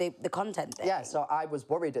doing the content thing. Yeah, so I was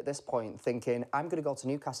worried at this point, thinking, I'm going to go to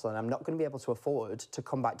Newcastle and I'm not going to be able to afford to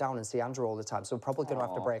come back down and see Andrew all the time, so we're probably going to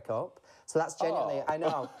have to break up. So that's genuinely, I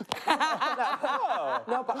know.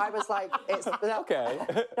 No, but I was like, it's... Okay.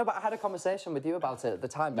 No, but I had a conversation with you about it at the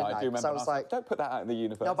time, didn't I? I do remember. So I was like... Don't put that out in the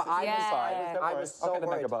universe. No, but I was so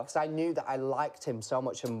worried because I knew that I liked him so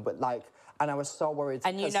much and I was so worried.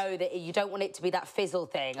 And you know that you don't want it to be that fizzle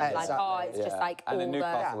thing. Like, it's just like and all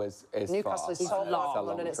Newcastle is Newcastle is so far from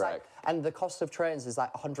London. It's like, and the cost of trains is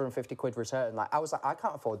like 150 quid return. Like, I was like, I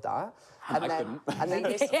can't afford that. And then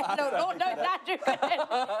this... No, Andrew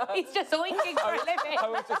couldn't. He's just oinking for a living. I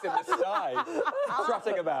was just in the sky,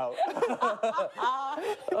 trotting about.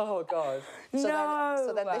 Oh, God.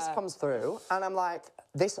 So then this comes through, and I'm like,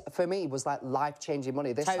 this, for me, was like life-changing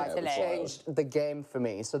money. This like changed the game for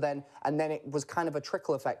me. So then, and then then it was kind of a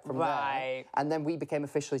trickle effect from there. And then we became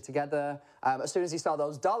officially together. As soon as he saw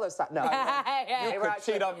those dollars, no. You could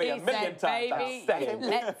cheat on me a million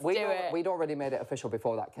times. We'd already made it official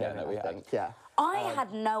before that came in, I think. Yeah. I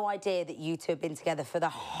had no idea that you two had been together for the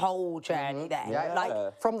whole journey then. Yeah,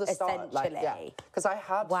 like, from the start. Essentially. Because I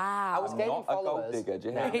had... Wow. I was gaining followers. Not a gold digger, do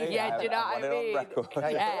you know? Yeah, do you know what I mean?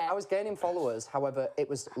 I was gaining followers, however, it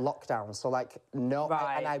was lockdown, so like, and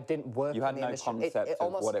I didn't work in the industry. You had no concept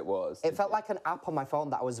of what it was. It felt like an app on my phone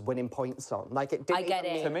that I was winning points on. Like, it didn't I get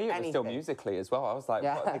it. To me, it was still Musically as well. I was like,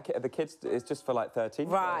 the kids, it's just for like 13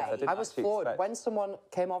 years. I was floored. When someone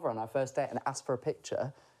came over on our first date and asked for a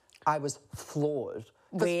picture, I was floored.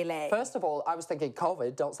 Really? First of all, I was thinking,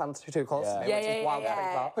 COVID, don't stand too close to me, which is wild to think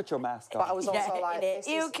about. Put your mask on. But I was also like,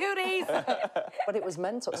 ew, cuties! But it was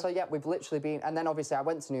mental. So yeah, we've literally been, and then obviously I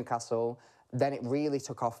went to Newcastle, then it really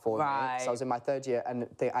took off for me. So I was in my 3rd year, and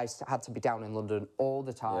I had to be down in London all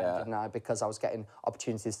the time, didn't I? Because I was getting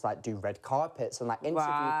opportunities to like do red carpets and like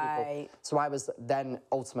interview people. So I was then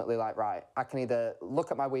ultimately like, right, I can either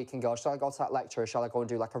look at my week and go, shall I go to that lecture, or shall I go and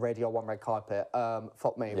do like a Radio 1 red carpet?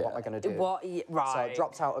 Fuck me, what am I going to do? So I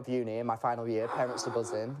dropped out of uni in my final year. Parents are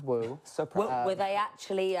buzzing. Woo. So proud. Were they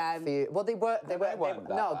actually? Well, they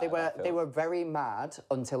were very mad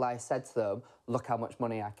until I said to them, look how much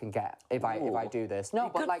money I can get if I do this. No,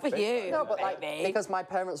 but like for you. No, but like because my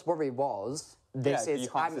parents' worry was this is.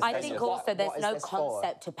 I think also there's no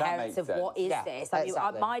concept to parents of what is this. I mean,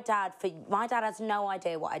 my dad has no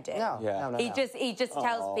idea what I do. No. He just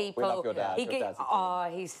tells people. We love your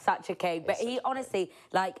dad. He's such a king. But he honestly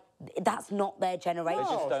like. That's not their generation. They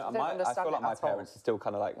just don't. I feel like my parents are still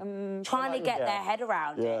kind of like trying to get their head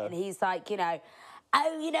around it, and he's like, you know.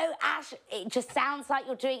 Oh, you know, Ash, it just sounds like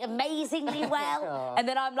you're doing amazingly well. And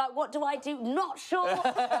then I'm like, what do I do? Not sure.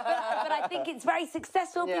 but I think it's very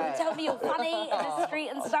successful. People tell me you're funny in the street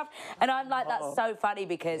and stuff. And I'm like, that's so funny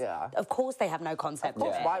because, of course, they have no concept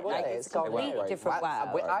of it. Why would they? It's a completely different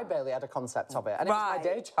world. I barely had a concept of it. And it was my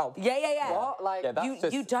day job. Yeah. What? Like,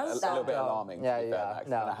 you don't, a little bit alarming. I don't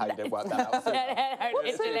know how you did work that out.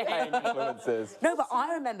 No, but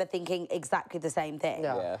I remember thinking exactly the same thing.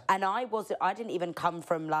 And I didn't even come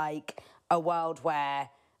from like a world where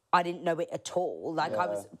I didn't know it at all. Like I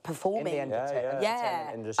was performing. In the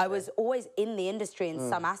entertainment industry. I was always in the industry in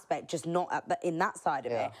some aspect, just not in that side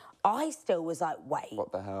of it. I still was like, wait.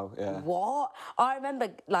 What the hell? What? I remember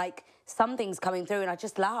like some things coming through and I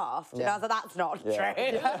just laughed. And I was like, that's not true.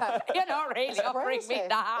 You're not really offering me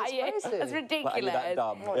that, are you? That's ridiculous. Are you that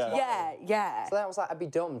dumb? Yeah. So then I was like, I'd be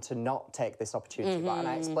dumb to not take this opportunity. And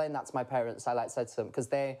I explained that to my parents. I said to them, because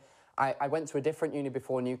I went to a different uni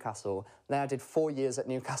before Newcastle. Then I did 4 years at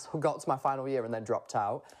Newcastle, got to my final year, and then dropped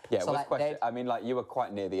out. Yeah, so I mean, like, you were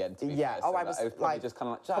quite near the end. To be fair, I was it was probably just kind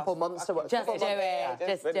of like, a couple months to just do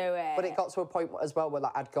it. But it got to a point as well where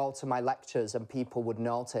like, I'd go to my lectures and people would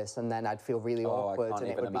notice, and then I'd feel really awkward, and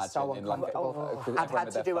it would be so uncomfortable. I'd had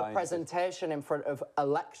to do a presentation in front of a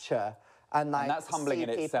lecture. And that's humbling in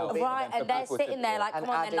itself. Right, and they're sitting there like, come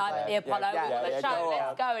on then, like the Apollo, the show,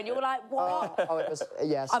 let's go. And you're like, what? It was,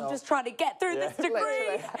 I'm just trying to get through this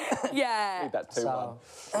degree. Need that 2-1.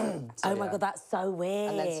 Oh my God, that's so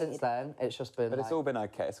weird. And then since then, it's just been. But it's all been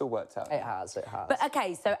okay. It's all worked out. It has. But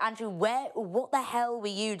okay, so Andrew, what the hell were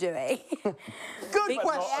you doing? Good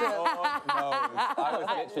question. No, I was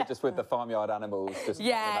literally just with the farmyard animals. Just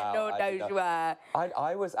you were.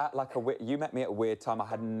 I was at like you met me at a weird time. I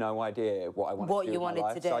had no idea what I wanted to do in my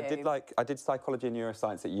life. So I did psychology and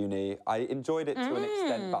neuroscience at uni. I enjoyed it to an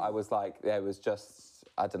extent, but I was like, there was just,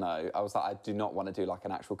 I don't know. I was like, I do not want to do like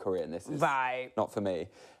an actual career in this. Is not for me.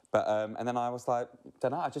 But and then I was like,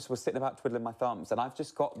 don't know. I just was sitting about twiddling my thumbs, and I've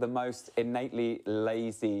just got the most innately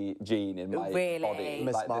lazy gene in my body.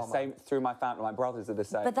 Like the same through my family. My brothers are the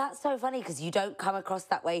same. But that's so funny because you don't come across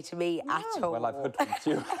that way to me at all. Well, I've hoodwinked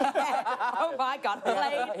you. Oh my God!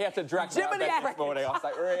 He had to drag me out of bed this morning. I was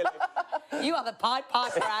like, really? You are the Pied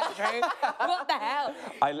Piper, Andrew. What the hell?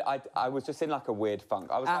 I was just in like a weird funk.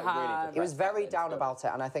 I was like really depressed. He was very down about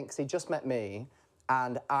it, and I think 'cause he just met me,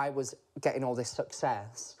 and I was getting all this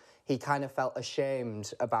success. He kind of felt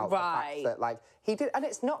ashamed about the fact that, like, he did, and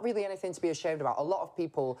it's not really anything to be ashamed about. A lot of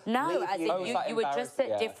people leave uni. You were just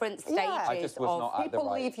at different stages. I just was not at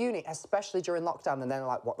people leave uni, especially during lockdown, and then they're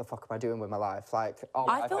like, "What the fuck am I doing with my life?" Like,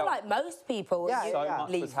 I feel like most people so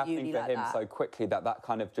much was happening for him so quickly that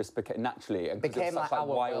kind of just became naturally and became such like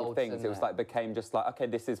wild things. It was like became just like, okay,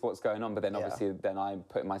 this is what's going on, but then obviously then I'm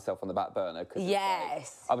putting myself on the back burner because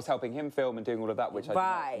I was helping him film and doing all of that, which I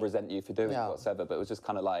did not resent you for doing whatsoever, but it was just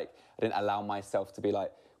kind of like I didn't allow myself to be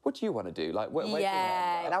like, what do you want to do? Like, where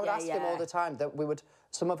and I would ask him all the time that we would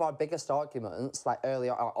some of our biggest arguments, like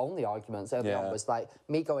our only arguments early on, was like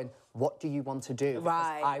me going, what do you want to do?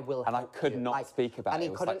 Right. I will And I help could you. not like, speak about and it. he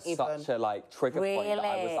It was couldn't like even... such a like trigger point that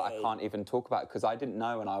I was like, I Really? can't even talk about it because I didn't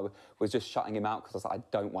know, and I was just shutting him out because I was like, I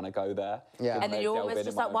don't want to go there. Yeah. And then you're almost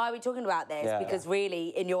just like, why are we talking about this? Yeah. Because really,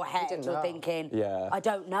 in your head, didn't you're know. thinking, Yeah. I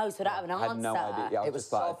don't know, so I don't have an I answer. had no idea. Yeah, I It was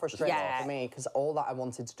just so like, frustrating Yeah. for me because all that I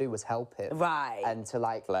wanted to do was help him. Right. And to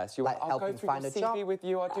like, bless you. like I'll help go him through find the a CV job. with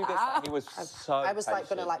you. I'll do this. And he was so I was like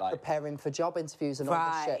going to patient, like prepare him for job interviews and all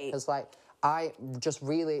this shit Right. because like I just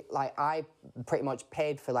really like I pretty much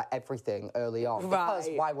paid for like everything early on because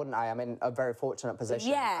Right. why wouldn't I? I'm in a very fortunate position.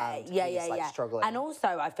 Yeah, and yeah, he's, yeah, like, yeah. struggling. And also,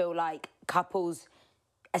 I feel like couples,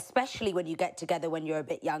 especially when you get together when you're a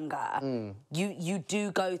bit younger, you do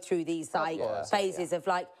go through these like phases of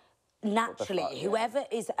like naturally, fuck, yeah. whoever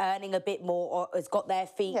is earning a bit more or has got their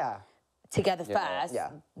feet together first, Yeah.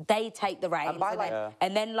 they take the reins, by, like-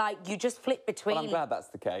 and then like you just flip between Well, I'm glad that's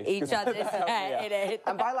the case. each other's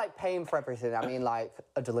And by like paying for everything, I mean like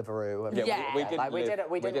a Deliveroo. And Yeah. we didn't like we live-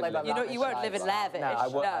 didn't live on You know, lavish you weren't living lifestyle.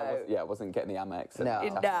 lavish. No, I wasn't getting the Amex.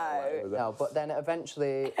 No, but then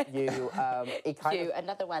eventually you he kind of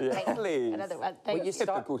another one, Yeah. thank Please. you, another one, Well, thank you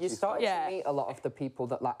you. started Yeah. to meet a lot of the people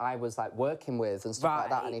that like I was like working with and stuff like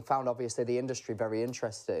that, Right. and he found obviously the industry very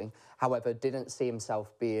interesting. However, didn't see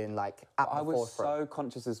himself being like at the I was forefront. so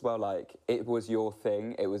conscious as well, like, it was your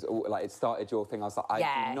thing. It was, like, it started your thing. I was like, I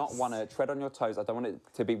do not Yes. want to tread on your toes. I don't want it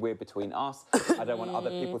to be weird between us. I don't want other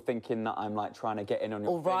people thinking that I'm, like, trying to get in on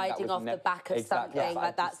your Or thing. That riding was off the back of Exactly. something, I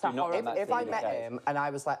like, that's just do a not want horrible- that If to I be the met case. him and I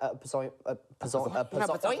was like at a point, Yeah.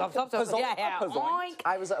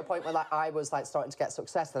 I was at a point where like I was like starting to get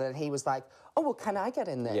success, and then he was like, "Oh well, can I get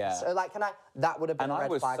in this?" Yeah. Or like, can I? That would have been And a I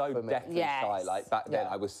red was flag so for me. deathly Yes. shy. Like back then,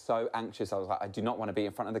 Yeah. I was so anxious. I was like, I do not want to be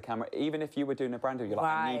in front of the camera. Even if you were doing a brand deal, you're like,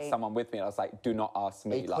 I need Right. someone with me. And I was like, do not ask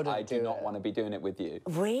me. He Like, couldn't I do do not it. want to be doing it with you.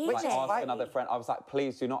 Really? Like, Which is ask another friend. I was like,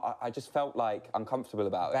 please do not. I just felt like uncomfortable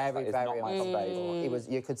about it. It's Very, like, very it's not my uncomfortable. space. It was.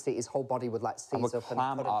 You could see his whole body would like seize would up and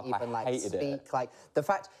clam couldn't up. I even like hated speak. it. Like the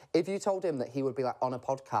fact, if you told him that he would be like on a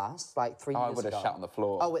podcast like 3 years I would have ago, shat on the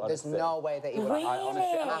floor. Oh, there's honestly. no way that he would. Really? I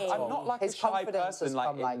honestly, At I'm not like His a shy confidence person, has like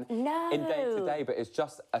come, like, in day to day, but it's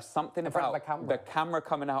just something front of about a camera. the camera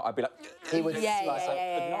coming out. I'd be like, He would. Yeah, like, yeah, I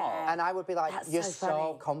yeah, could yeah. not. And I would be like, That's you're so so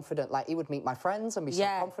funny. confident. Like, he would meet my friends and be so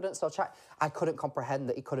Yeah. confident, so chat. I couldn't comprehend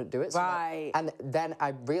that he couldn't do it. So Right. and then I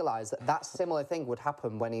realised that that similar thing would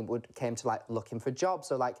happen when he came to, like, looking for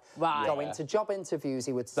jobs. or like, Right. going to job interviews.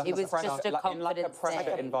 He would... It was Pressure- just a like, in like a confidence pressure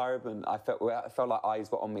thing. environment. I felt like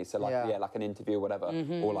eyes were on me. So like Yeah. like an interview or whatever,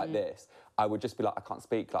 Mm-hmm. or like this, I would just be like, I can't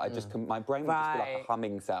speak. Like I just my brain would just be like Right. a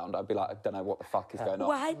humming sound. I'd be like, I don't know what the fuck is going on.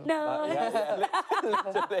 White noise.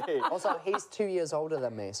 Literally. Also, he's 2 years older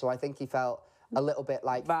than me, so I think he felt a little bit,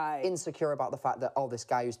 like, Right. insecure about the fact that, oh, this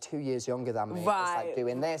guy who's 2 years younger than me is, Right. like,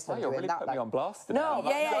 doing this Oh, and you're doing really that. putting me like- on blast today. No, I'm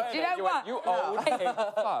yeah, yeah, enjoying do you it. know You what? went, you old pig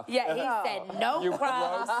fuck. Yeah, he said no You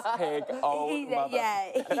crust. gross pig, old He said, mother.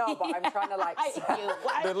 yeah. No, but I'm trying to, like... You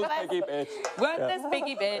Little worthless- piggy bitch. Worthless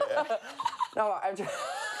piggy bitch. No, I'm just...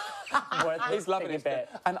 He's loving it.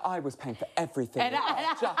 And I was paying for everything. And No,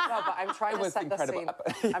 but I'm trying It to was set incredible.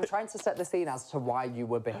 the scene. I'm trying to set the scene as to why you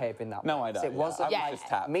were behaving that way. No, I know. It wasn't. I was just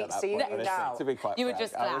tapped Me at that seeing point, you honestly, now. to be quite You were frank.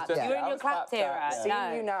 just I was clapped. just- You were in I your was clapped clapped era. at, Seeing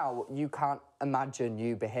No. you now, you can't imagine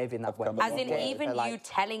you behaving that way. come a As long in, way. even They're like- you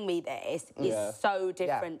telling me this Yeah. is so Yeah.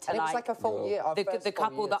 different to And it was like a full year. our the first full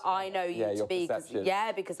couple year that I together. know you Yeah, to your be. perception.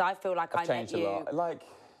 Yeah, because I feel like I met changed you. a lot. Like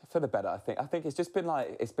for the better, I think. I think it's just been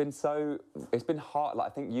like it's been hard. Like I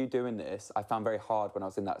think you doing this, I found very hard when I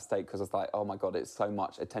was in that state because I was like, oh my god, it's so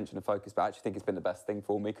much attention and focus. But I actually think it's been the best thing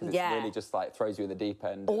for me because it's Yeah. really just like throws you in the deep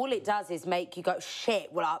end. All it does is make you go,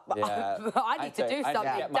 shit, well, Yeah. I need to do I need to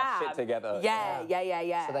something, get my shit damn. together.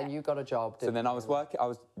 Yeah. So then you got a job. So then I was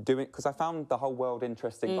doing, because I found the whole world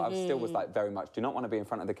interesting, but I still was like very much, do not want to be in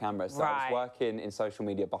front of the camera. So I Right. was working in social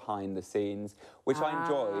media behind the scenes, which I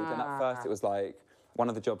enjoyed. And at first it was like, one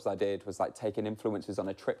of the jobs I did was like taking influencers on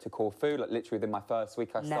a trip to Corfu. Like literally within my first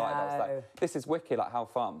week I started, I was No. like, this is wicked, like how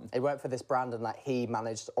fun. It worked for this brand, and like he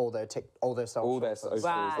managed all their socials. All their socials,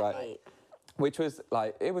 like, Right. which was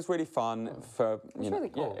like, it was really fun for, you know, really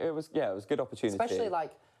cool. yeah, it was a good opportunity. Especially,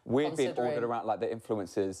 like, we'd been considering- ordered around like the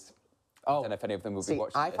influencers. I don't know if any of them will be See,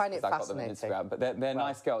 watching I this, find it 'cause I got them on fascinating. Instagram, but they're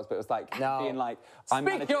nice girls. But it was like No. being like, I'm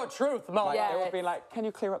Speak managing- your truth, Mark. Like, They Yes. were being like, can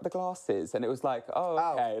you clear up the glasses? And it was like, oh,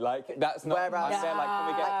 okay, like that's not. Whereas- I'm there, like, can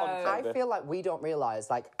we get content? I feel like we don't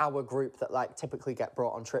realise, like, our group that, like, typically get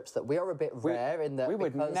brought on trips, that we are a bit rare in that we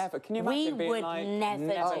would because never. Can you We imagine being would like, never do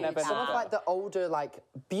that. some of, like, the older, like,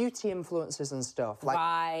 beauty influencers and stuff, like,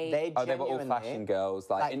 Right. they Oh, they were all genuinely- fashion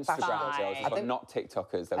girls, like Instagram fashion girls, I think- not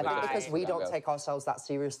TikTokers. They I were think just because we Instagram don't girls. take ourselves that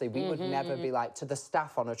seriously, we would never be like to the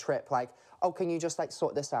staff on a trip, like, oh, can you just like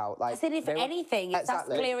sort this out? Like, I said, if anything, it's us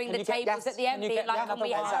clearing the tables at the end, being like, can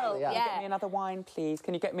we help? Can you get me another wine, please?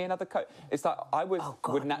 Can you get me another Coke? It's like, I would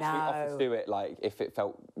naturally offer to do it, like, if it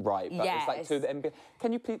felt right. But it's like, to the end,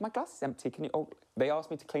 can you please, my glass is empty, can you, they asked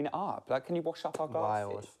me to clean it up. Like, can you wash up our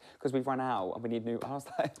glasses? Because we've run out and we need new, I was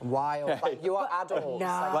like... Wild. Okay. Like, you are adults.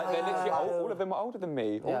 Like, they're literally, all of them were older than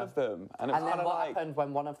me, all of them. And then what happened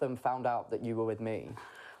when one of them found out that you were with me?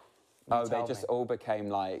 Oh, they just all became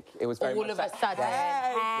like, it was very all of a sudden.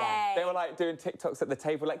 Hey. They were like doing TikToks at the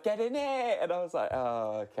table, like, get in it. And I was like,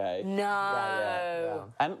 oh, okay. No. Yeah.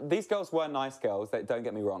 And these girls were nice girls, don't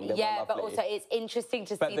get me wrong. They were lovely. But also it's interesting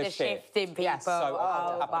to see the shift in people. Yes, so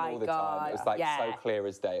oh my all the God. time. It was like so clear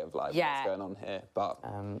as day of like, what's going on here. But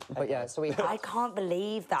yeah, so we had, I can't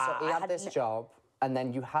believe that. So we had this job, and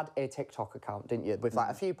then you had a TikTok account, didn't you? With like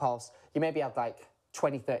a few posts. You maybe had like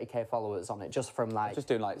 20, 30K followers on it, just from like... Just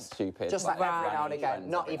doing like stupid... Just like every now and again,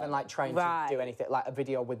 not even like trying to do anything, like a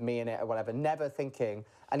video with me in it or whatever, never thinking.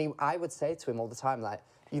 And I would say to him all the time, like,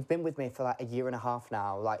 you've been with me for like a year and a half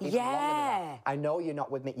now, like even longer than that. I know you're not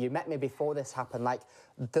with me. You met me before this happened. Like,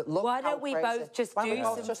 look why don't we both just do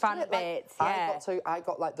some fun bits? I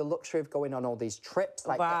got like the luxury of going on all these trips,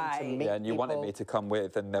 like getting to meet and you wanted me to come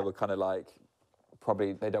with, and they were kind of like,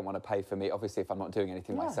 probably they don't want to pay for me. Obviously, if I'm not doing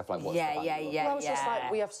anything myself, like what's the value? Well, it's just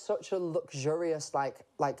like we have such a luxurious, like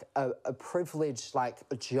a privileged, like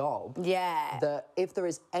a job. Yeah. That if there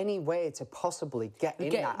is any way to possibly get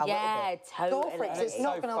in that a little bit, totally. go for it. It's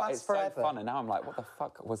not going to last forever. It's so fun, and now I'm like, what the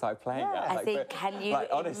fuck was I playing at? I think, can you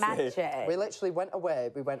imagine? We literally went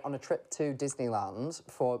away. We went on a trip to Disneyland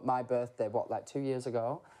for my birthday. What, like 2 years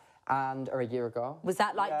ago? Or a year ago. Was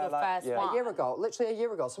that like your first one? A year ago, literally a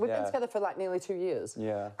year ago. So we've been together for like nearly 2 years.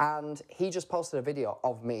 Yeah. And he just posted a video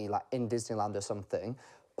of me like in Disneyland or something.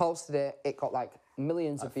 Posted it, it got like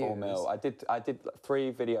millions of views. 4 mil. I did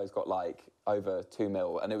 3 videos got like over 2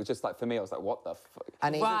 mil, and it was just like, for me, I was like, what the fuck?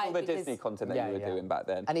 And he, all the Disney content that you were doing back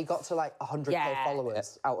then. And he got to like 100K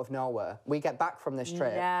followers out of nowhere. We get back from this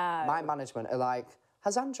trip, my management are like,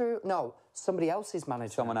 has Andrew, no, somebody else's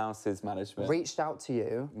management. Someone else's management. Reached out to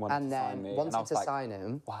you and then wanted to sign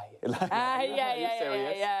him. Why?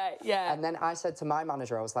 Yeah. And then I said to my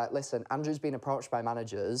manager, I was like, listen, Andrew's been approached by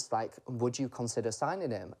managers, like, would you consider signing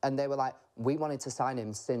him? And they were like, we wanted to sign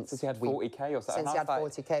him since he had 40K or something. Since he had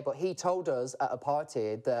 40K, but he told us at a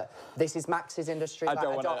party that this is Max's industry. I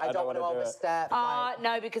don't want to overstep.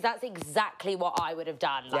 No, because that's exactly what I would have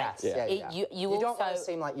done. Like, You don't want to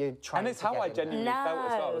seem like you're trying to. And it's how I genuinely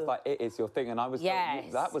felt as well. It was like, it is your thing. And I was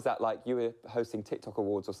that was at like, you were hosting TikTok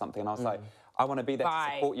awards or something, and I was like, I want to be there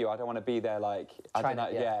to support you. I don't want to be there like, I don't know,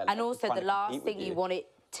 like, and also the last thing you want it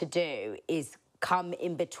to do is come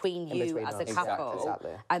in between you as a couple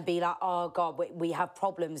and be like, oh God, we have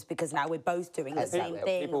problems because now we're both doing the same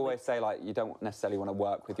thing. People always say like, you don't necessarily want to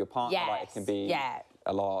work with your partner, like it can be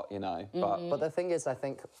a lot, you know. But the thing is, I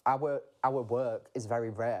think our work is very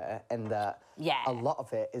rare in that a lot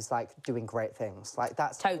of it is like doing great things. Like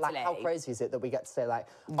that's like, how crazy is it that we get to say like,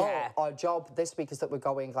 oh, our job this week is that we're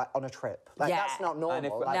going like on a trip. Like that's not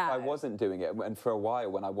normal. And if I wasn't doing it, and for a while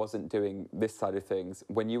when I wasn't doing this side of things,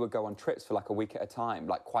 when you would go on trips for like a week at a time,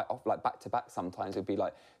 like quite often, like back to back sometimes, it'd be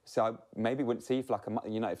like, so I maybe wouldn't see you for like a month,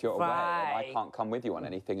 you know, if you're away and I can't come with you on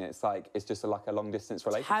anything, and it's like, it's just like a long distance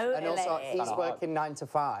relationship. And also he's working 9 to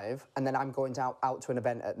 5 and then I'm going out to an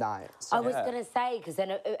event at night. So. I was going to say, because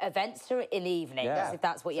then events are in the evening, if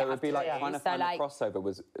that's what you have to do. So it would be like trying to find the crossover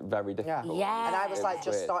was very difficult. Yeah. And I was like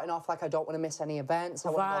just starting off like, I don't want to miss any events, I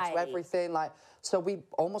want to go to everything, like, so we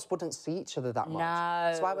almost wouldn't see each other that much.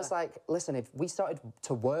 No. So I was like, listen, if we started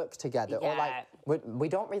to work together, or like, we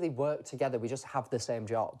don't really work together, we just have the same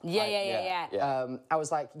job. I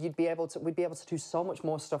was like, we'd be able to do so much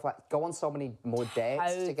more stuff, like go on so many more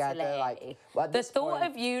dates together. Like the thought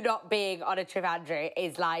of you not being on a trip, Andrew,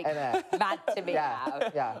 is like mad to me now.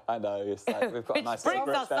 I know. It's like we've got a nice. Which brings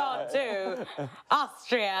us on to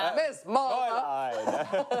Austria. Miss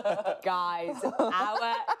Mola. Guys,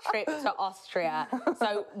 our trip to Austria.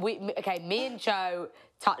 So me and Joe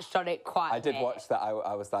touched on it quite a bit. I did watch that.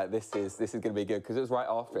 I was like, this is going to be good, because it was right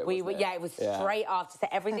after it. It was straight after. So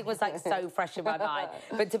everything was like so fresh in my mind.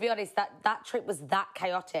 But to be honest, that trip was that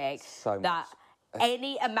chaotic that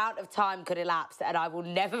any amount of time could elapse, and I will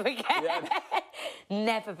never forget.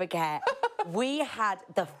 Never forget. We had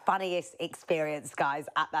the funniest experience, guys,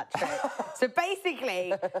 at that trip. So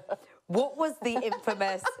basically, what was the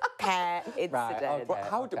infamous pear incident? Right.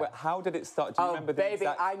 How did it start? Do you remember the baby,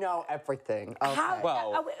 I know everything.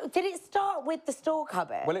 Okay. Did it start with the store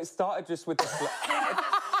cupboard? Well, it started just with the...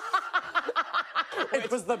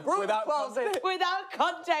 It was the broom closet. Without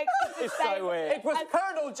context. It's so weird. It was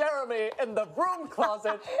Colonel Jeremy in the broom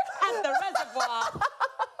closet. And the reservoir.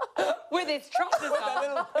 With its trousers on.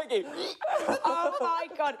 Little piggy. Oh my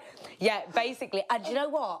God. Yeah, basically. And you know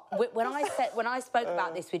what? When I spoke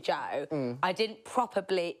about this with Joe, I didn't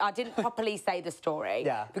properly say the story.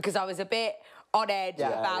 Yeah. Because I was a bit on edge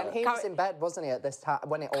about And he was in bed, wasn't he, at this time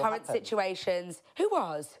when it all current happened? situations. Who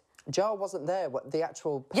was? Joe wasn't there. The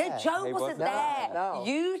actual pair. Yeah, Joe wasn't there. No.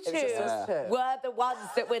 You It was just us two. were the ones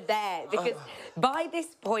that were there. Because by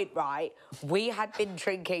this point, right, we had been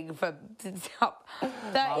drinking for 30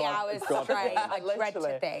 hours straight. I dread to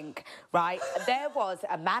Literally. think, right? There was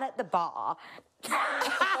a man at the bar.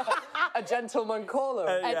 A gentleman caller.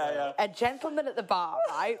 A gentleman at the bar,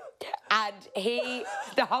 right? And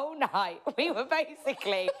the whole night, we were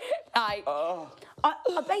basically like,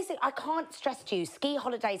 I can't stress to you, ski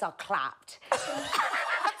holidays are clapped.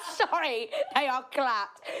 Sorry, they are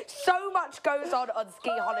clapped. So much goes on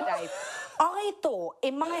ski holidays. I thought,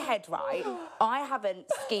 in my head, right, I haven't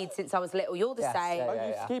skied since I was little. You're the same. Oh,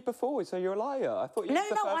 you skied before, so you're a liar. I thought you No, was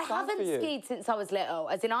the no, I first time for haven't you. skied since I was little.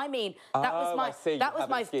 As in, I mean, that was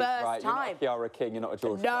my first right. time. You're not a Kiara King, you're not a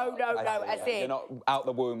George No, Clark. no, no, as in... You're not out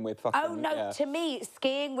the womb with fucking... Oh, no, to me,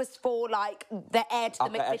 skiing was for, like, the heir to the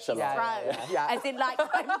Upper McVitie's echelon. throne. Yeah. As in, like,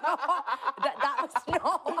 I'm not... That was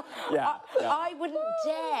not... I wouldn't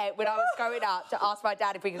dare, when I was growing up, to ask my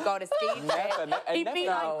dad if we could go on a ski trip. It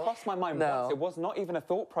never crossed my mind once. It was not even a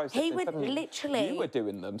thought process. He would literally... You were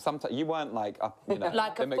doing them. Sometimes you weren't like, you know...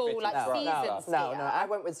 like a full, like, season skier. No, I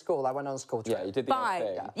went with school. I went on a school trip. Yeah, you did the Fine.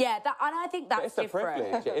 old thing. Yeah, and I think that's It's a different.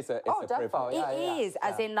 privilege. It's a privilege. Yeah, It is,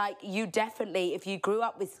 as in, like, you definitely, if you grew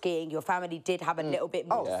up with skiing, your family did have a little bit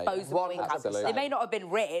more disposable income. absolutely. They may not have been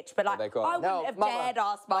rich, but, like, they got I it. wouldn't have dared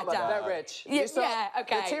ask my dad. They're rich. Yeah,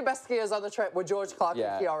 okay. The two best skiers on the trip were George Clark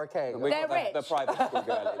and Kiara King. They're rich. The private school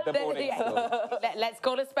girlie. The boarding school. Let's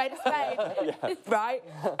call a spade a spade. Right?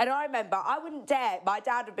 And I remember, I wouldn't dare. My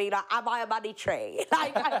dad would be like, am I a money tree?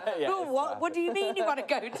 Like, what do you mean you want to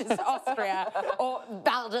go to Austria or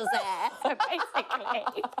Val d'Isère? So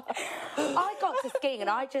basically, I got to skiing and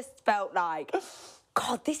I just felt like,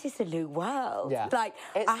 God, this is a new world. Yeah. Like,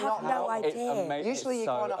 I have no idea. Usually you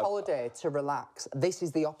go on a holiday to relax. This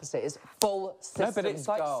is the opposite. It's full systems. No, but it's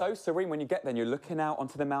like so serene when you get there and you're looking out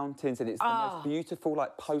onto the mountains and it's the most beautiful,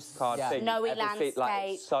 like, postcard thing. Snowy you've ever seen. Like,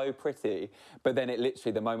 landscape. it's so pretty. But then it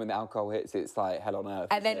literally, the moment the alcohol hits, it's like hell on earth.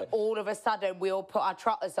 And then all of a sudden, we all put our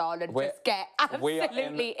trotters on and just get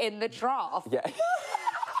absolutely in the trough. Yeah.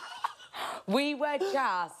 We were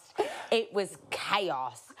just... It was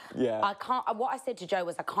chaos. Yeah. What I said to Joe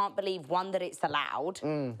was, I can't believe, one, that it's allowed.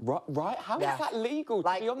 Right? How is that legal?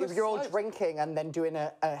 Like, to be on the if you're all slopes? drinking and then doing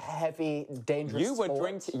a heavy, dangerous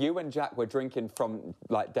sport. You and Jack were drinking from,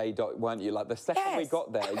 like, day dot, weren't you? Like, the second we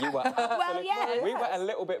got there, you were absolutely... We were a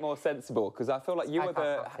little bit more sensible, because I feel like you were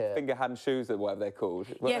the finger hand shoes or whatever they're called.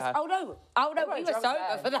 Yes. Oh, no, we were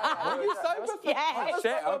sober for that. Were you sober for that? Yeah. Oh,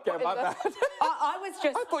 shit, okay, my bad. I was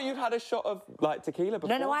just... I thought you'd had a shot of, like, tequila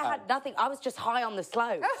before. No, I had nothing. I was just high on the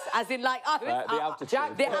slopes. As in, like, I was... the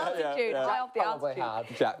altitude. The altitude. High off the Probably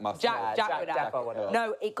altitude. Jack must have. Jack would have. have.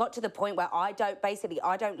 No, it got to the point where I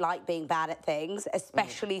don't like being bad at things,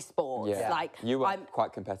 especially sports. Yeah. Like, you were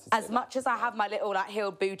quite competitive. As much as I have my little, like,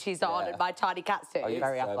 heeled booties on and my tiny catsuit, you're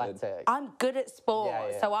very athletic. I'm good at sport.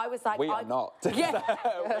 So I was like... We are not. Yeah.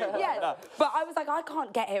 But I was like, I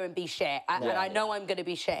can't get here and be shit. And I know I'm going to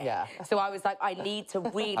be shit. Yeah. So I was like, I need to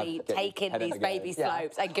really take in these baby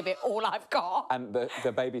slopes and give it all I've got. And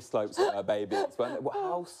the baby slopes were babies.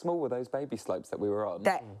 How small were those baby slopes that we were on?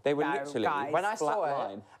 They were literally guys. When I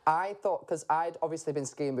saw it, I thought, because I'd obviously been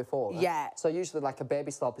skiing before. Yeah. So usually, like, a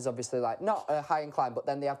baby slope is obviously, like, not a high incline, but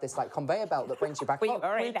then they have this, like, conveyor belt that brings you back up.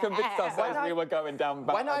 We convinced ourselves we were going down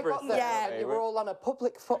back. When I got there, you were all on a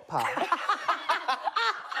public footpath.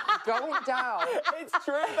 Going down. It's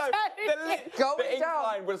true, though. The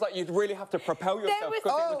incline was like, you'd really have to propel yourself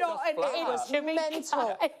because it was just flat.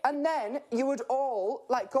 Mental. And then you would all,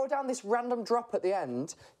 like, go down this random drop at the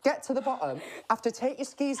end, get to the bottom, have to take your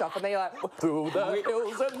skis off, and then you're like, through the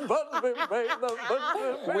hills and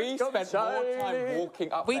we spent more time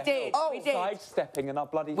walking up We did. sidestepping in our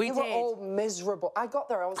bloody... We were all miserable. I got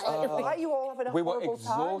there, I was like, why are you all having a horrible time? We were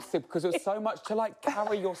exhausted because there was so much to, like,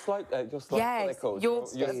 carry your slope, yes, your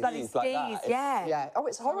bloody skis, like that. Yeah. Oh,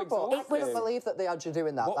 it's horrible. I couldn't believe that they had you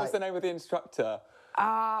doing that. What was the name of the instructor?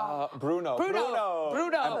 Bruno. And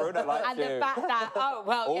Bruno liked and you. the fact that,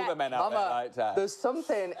 all the men out there liked that. There's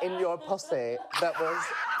something in your pussy that was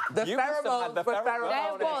The pheromone. There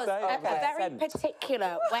was a very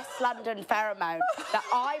particular West London pheromone that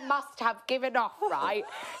I must have given off, right,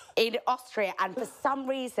 in Austria, and for some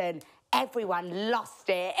reason, everyone lost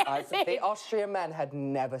it. The Austrian men had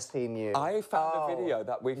never seen you. I found a video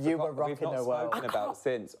that we've not spoken about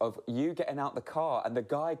since, of you getting out the car and the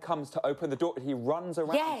guy comes to open the door and he runs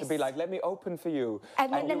around to be like, let me open for you.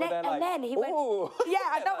 And then he went, yeah,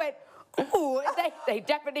 I know it. Ooh, they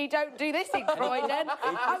definitely don't do this in Croydon.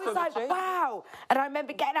 I was like, wow. And I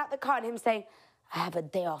remember getting out the car and him saying, I have a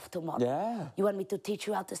day off tomorrow. Yeah. You want me to teach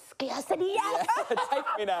you how to ski? I said, yes. Take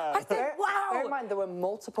me now. I said, wow. Bear in mind, there were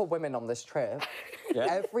multiple women on this trip.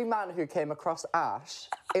 Every man who came across Ash,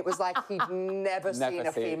 it was like he'd never seen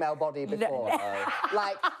a female body before.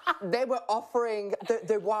 Like, they were offering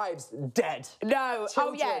their wives dead. No.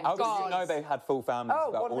 Children. Oh, yeah. How did you know they had full families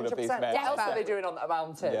about all of these men? What else are they doing on that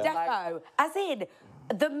mountain? Defo. As in,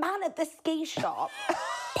 the man at the ski shop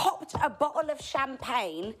popped a bottle of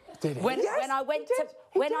champagne when I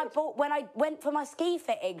went for my ski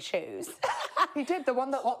fitting shoes. He did, the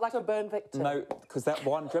one that looked like a burn victim. No, because that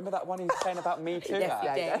one, do you remember that one he was saying about Me Too? Yes, he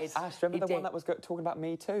did. Ash, remember the one that was talking about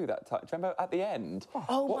Me Too that time? Do you remember at the end?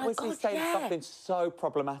 Oh, what was he saying? Something so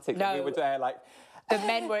problematic that we were there like... The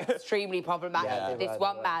men were extremely problematic. This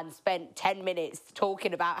one man spent 10 minutes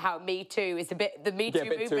talking about how Me Too is the Me Too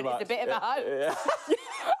movement is a bit of a hoax.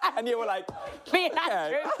 And you were like... Me and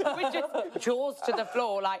Andrew were just jaws to the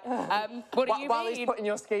floor, like, what do you mean? While he's putting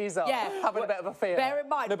your skis on, having a bit of a feel. Bear in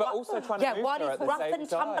mind... No, but also trying to move while her he's at rough the same and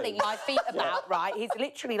time. tumbling my feet about, right, he's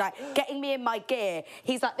literally, like, getting me in my gear.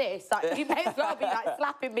 He's like this, like, you may as well be, like,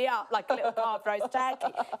 slapping me up like a little calf roast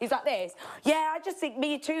turkey. He's like this. Yeah, I just think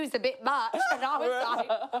Me Too's a bit much. And I was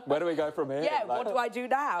like... Where do we go from here? Yeah, what do I do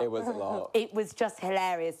now? It was a lot. It was just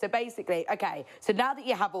hilarious. So basically, okay, so now that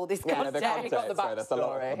you have all this context, we've got the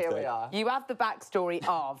backstory, here we are. You have the backstory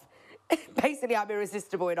of... Basically, I'm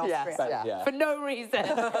irresistible in Austria for no reason.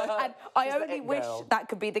 And I only wish that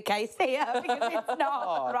could be the case here, because it's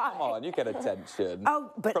not, right? Come on, you get attention.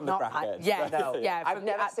 Oh, but from not... the crackheads. I've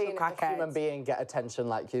never seen a human being get attention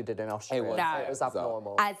like you did in Austria. It was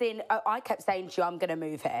abnormal. As in, I kept saying to you, I'm going to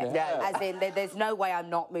move here. As in, there's no way I'm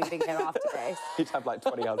not moving here after this. You'd have like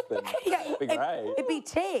 20 husbands. It'd be great. It'd be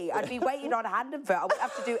tea. I'd be waiting on hand and foot. I wouldn't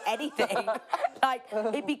have to do anything. Like,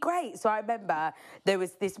 it'd be great. So I remember there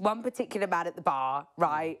was this one particular man at the bar,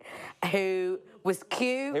 right, who was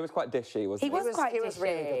cute. He was quite dishy, wasn't he? He was quite dishy. He was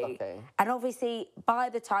really good looking. And obviously, by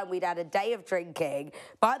the time we'd had a day of drinking,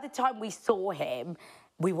 by the time we saw him,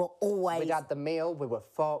 we were always... We'd had the meal, we were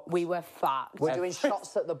fucked. We were fucked. We're doing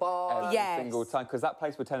shots at the bar. Every single time, because that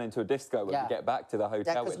place would turn into a disco when we get back to the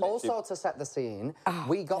hotel. Because also to set the scene,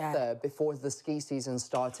 we got there before the ski season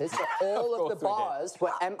started, so all of the bars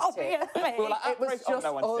were empty. Obviously. It was just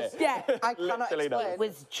us. Yeah. I cannot explain. It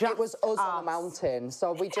was just us on the mountain,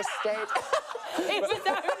 so we just stayed... It was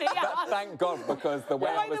only us. Thank God, because the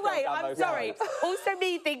way By the way, I'm sorry. Also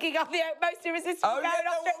me thinking I'm the most irresistible girl in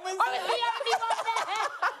Austria. I was the only one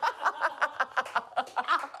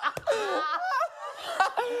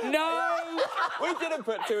there. No. We didn't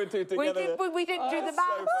put two and two together. We didn't do the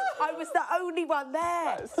math. I was the only one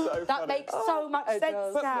there. That's so funny. That makes so much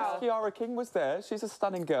sense now. But Kiara King was there. She's a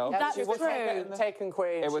stunning girl. That's she was true. Taken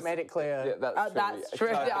queen. She made it clear. Yeah, that's true.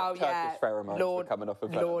 Oh, yeah. Turkish pheromones were coming off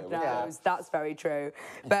of Lord knows. That's very true.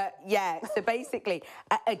 But, yeah, so basically,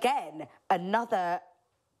 again, another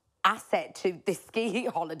asset to this ski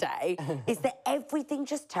holiday is that everything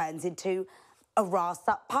just turns into a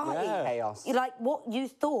ras-up party. Chaos. Like, what you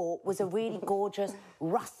thought was a really gorgeous,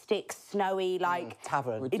 rustic, snowy, like...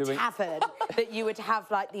 tavern. That you would have,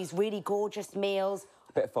 like, these really gorgeous meals.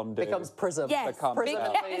 A bit of fondue. Becomes Prism. Yes.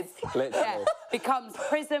 Literally. Becomes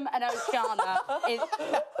Prism and Oceana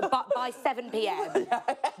but by 7 p.m.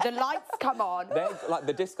 The lights come on. Then, like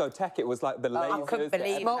the discotheque, it was like the lasers. I couldn't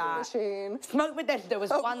believe that. Smoke machine. There was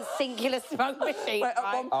one singular smoke machine. At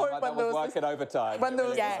one point when there was working overtime. When there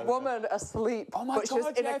was this woman asleep, but she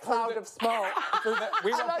was in a cloud of smoke.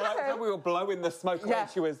 we were blowing the smoke when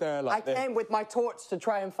she was there. Like I came with my torch to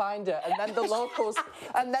try and find her, and then the locals,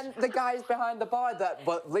 and then the guys behind the bar that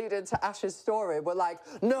leading to Ash's story were like,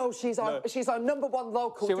 no, she's our #1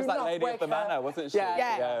 local. She was like Lady of the Manor, wasn't she?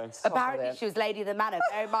 Yeah. Apparently she was Lady of the Manor.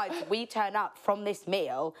 Bear in mind, we turn up from this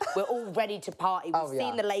meal, we're all ready to party. We've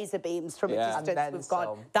seen the laser beams from a distance. We've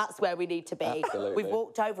gone, that's where we need to be. Absolutely. We've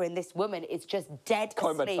walked over and this woman is just dead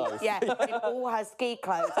asleep. Comatose. Yeah, in all her ski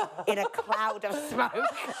clothes, in a cloud of smoke.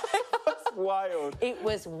 wild. It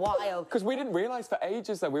was wild. Because we didn't realise for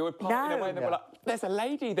ages that we were partying away and they were like, there's a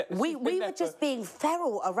lady that... We were just being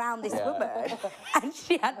feral around this woman and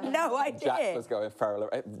she had no idea. Jack was going feral.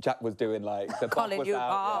 Jack was doing like... The Colin, was you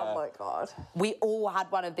out, Oh my God. We all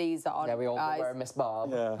had one of these on. Yeah, we all were wearing Miss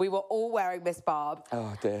Barb. Yeah. We were all wearing Miss Barb.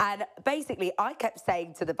 Oh, dear. And basically, I kept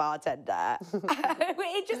saying to the bartender,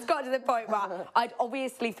 it just got to the point where I'd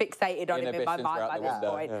obviously fixated on him in my mind by this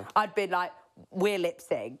point. Yeah. I'd been like, we're lip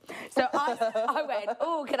sync. So I went,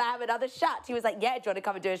 oh, can I have another shot? He was like, yeah, do you want to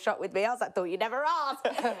come and do a shot with me? I was like, thought you never asked.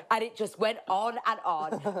 And it just went on and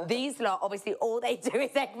on. These lot, obviously, all they do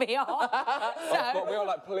is egg me on. But we were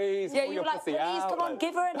like, please, yeah, you were like, please, come on,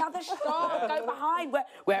 give her another shot. Go behind.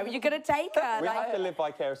 Where are you going to take her? We have to live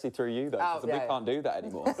vicariously through you, though, because we can't do that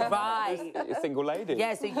anymore. Right. You're a single lady.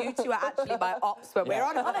 Yeah, so you two are actually my ops when we're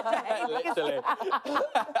on holiday. Literally.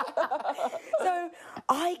 So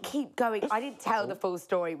I keep going. I didn't tell the full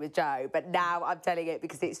story with Joe, but now I'm telling it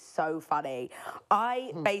because it's so funny.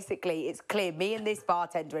 Basically, it's clear, me and this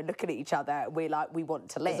bartender are looking at each other. We're like, we want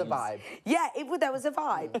to live. There's a vibe. Yeah, there was a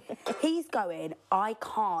vibe. He's going, I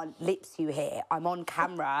can't lips you here. I'm on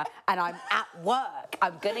camera and I'm at work.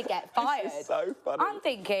 I'm going to get fired. This is so funny. I'm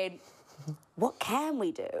thinking, what can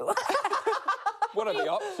we do? What are the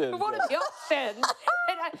options? What are the options?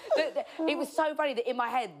 It was so funny that in my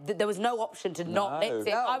head there was no option to not lip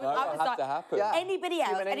sync. I was like, to happen. Anybody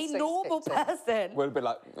else, any normal person would have been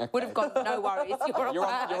like, okay. would have gone, no worries,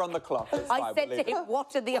 you're on the clock. I said to him,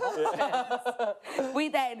 what are the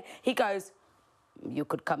options? He goes, you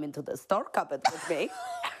could come into the store cupboard with me.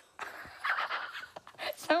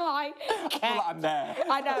 So I kept... Well, I'm there.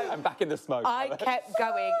 I know. I'm back in the smoke. I kept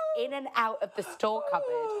going in and out of the store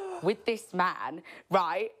cupboard with this man,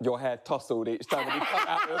 right? Your hair tousled each time when you come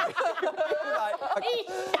out.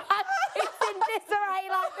 It's in disarray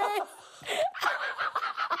like this.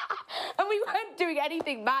 And we weren't doing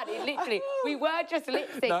anything mad. We were just lip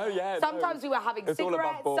syncing. No, yeah. Sometimes we were having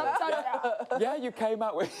cigarettes. Sometimes... Yeah, you came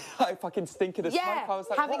out with like fucking stinking of smoke. I was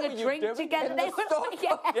like, having what a were drink you doing together. They were like,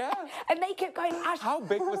 yeah. And they kept going, Ash. How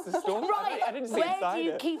big was the store? Right. I didn't see Where inside do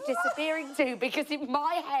you it. keep disappearing to? Because in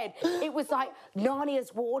my head, it was like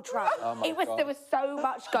Narnia's wardrobe. God. There was so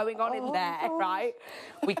much going on in there, right?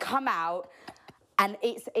 We come out. And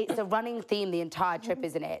it's a running theme the entire trip,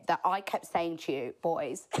 isn't it? That I kept saying to you,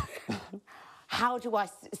 boys, how do I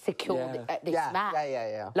secure this man?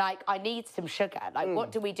 Yeah. Like, I need some sugar. Like,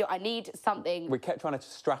 what do we do? I need something. We kept trying to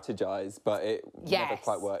strategize, but it never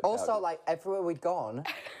quite worked Also, out. like, everywhere we'd gone,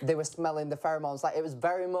 they were smelling the pheromones. Like, it was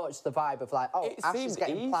very much the vibe of, like, oh, Ash is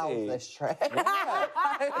getting plowed this trip. Snowplow.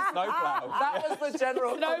 That was the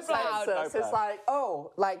general consensus. It's like,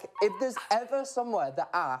 oh, like, if there's ever somewhere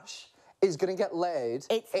that Ash is going to get laid,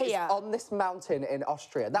 it's here. On this mountain in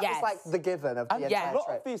Austria. That was like the given of the entire trip. A lot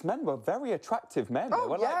of these men were very attractive men. Oh, they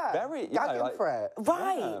were like very, gagging for it.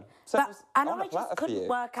 Right. Yeah. So and I just couldn't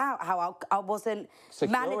work out how I wasn't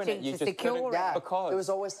managing to secure it. Because there was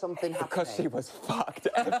always something happening. Because she was fucked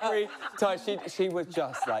every time. She was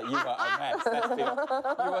just like, you were a mess. Let's be honest.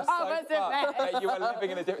 You were so fucked. Like, you were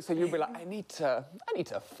living in a different... So you'd be like, I need to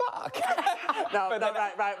fuck.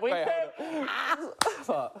 Right. Wait,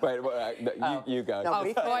 you go. No,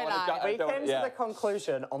 we came to the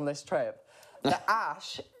conclusion on this trip that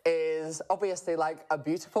Ash is obviously like a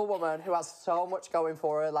beautiful woman who has so much going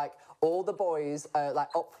for her, like all the boys are like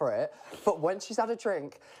up for it, but when she's had a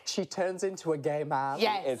drink, she turns into a gay man.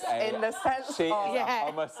 Yes. In the sense of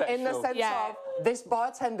homosexual. In the sense of this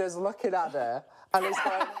bartender's looking at her and he's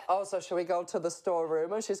going, oh, so shall we go to the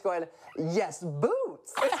storeroom? And she's going, yes,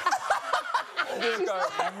 boots. You go,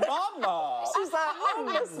 mama. She's like, oh,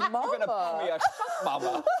 Miss Mama. You're gonna put me a shot,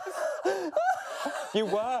 mama. You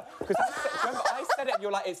were, because remember I said it and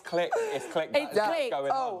you're like, it's clicked. It's clicked. It's clicked.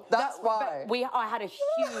 Oh, that's why. I had a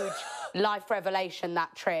huge life revelation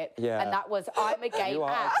that trip, and that was I'm a gay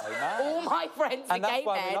man. All my friends are gay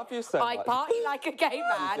men. We love you so I much. party like a gay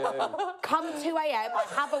man. Come 2 a.m. I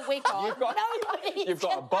have a wig on. You've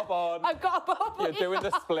got a bob on. I've got a bob on. You're doing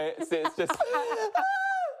the splits. It's just.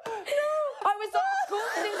 I was like, of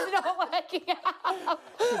course it's not working out.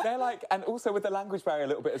 They're like, and also with the language barrier a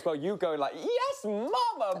little bit as well, you go like, yes,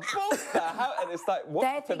 mama, booster. And it's like,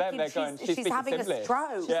 what to them? They're going, she's having English. a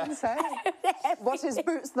stroke. Yeah. What is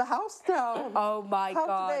boots the house down? Oh my God.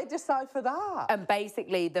 How did they decide for that? And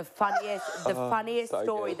basically the funniest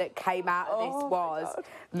story that came out of this was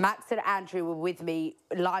Max and Andrew were with me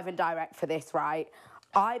live and direct for this, right?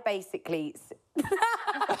 I basically...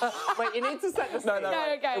 Wait, you need to set the scene.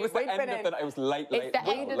 No, okay. It was the end of the night. It was late. It's the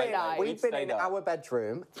end of the night. We've been in our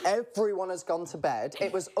bedroom. Everyone has gone to bed.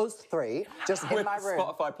 It was us three, just in my room.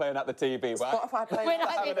 Spotify playing at the TV. Spotify playing We're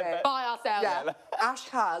like this by ourselves. Yeah. Ash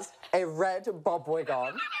has a red bob wig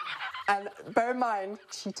on. And bear in mind,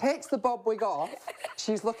 she takes the bob wig off,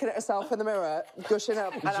 she's looking at herself in the mirror, gushing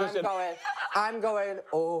up, and I'm going,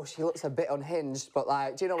 oh, she looks a bit unhinged, but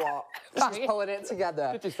like, do you know what? She's pulling it together.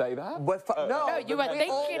 Did you say that? No, you were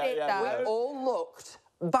thinking it though. We all looked.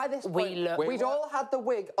 By this point, we'd all had the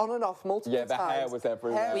wig on and off multiple times. Yeah, the hair was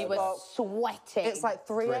everywhere. We were sweating. It's like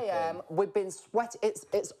 3 a.m. We've been sweating.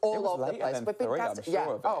 It's all over the place. We've been dancing.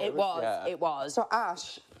 Yeah. It was. So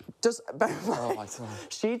Ash,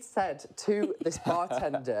 she'd said to this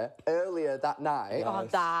bartender earlier that night. Oh,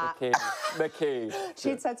 that. The key.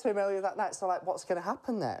 She'd said to him earlier that night, so like, what's going to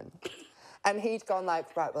happen then? And he'd gone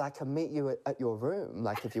like, right, well, I can meet you at your room,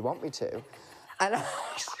 like, if you want me to. And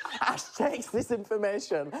Ash takes this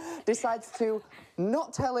information, decides to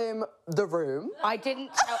not tell him the room. I didn't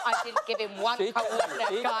give him one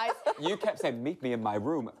coordinate, guys. You kept saying, meet me in my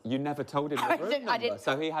room. You never told him the room number.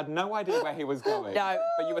 So he had no idea where he was going. No.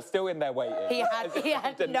 But you were still in there waiting. He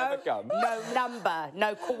had no number,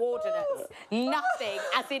 no coordinates, nothing.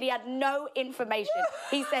 As in, he had no information.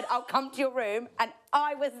 He said, I'll come to your room. And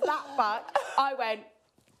I was that fucked. I went,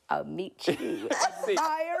 I'll meet you in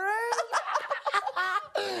my room.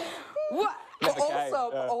 What?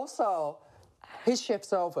 Also, his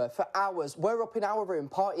shift's over for hours. We're up in our room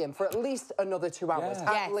partying for at least another 2 hours.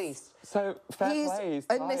 Yeah. At least. So, fair play. He's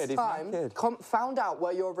tired. In this time, found out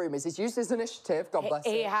where your room is. He's used his initiative, God bless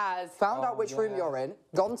him. He has. Found out which room you're in,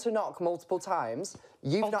 gone to knock multiple times.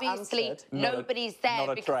 You've not answered. Obviously, nobody's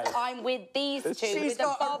there because I'm with these two. She's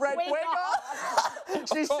got a red wig on.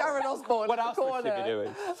 She's Sharon Osbourne. What else would she be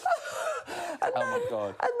doing? Oh my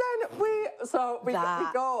God. And then we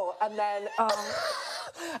go, and then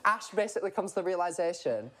Ash basically comes to the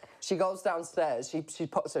realisation. She goes downstairs. She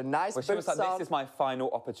puts her nice boots on. She was like, "This is my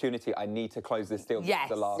final opportunity. I need to close this deal. This is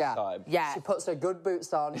the last time." Yeah. She puts her good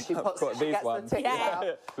boots on. She gets the tickets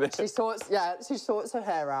out. She sorts her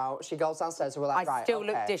hair out. She goes downstairs. And we're like, I still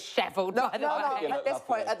look dishevelled. No.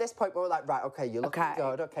 At this point, we were like, right, okay, you're looking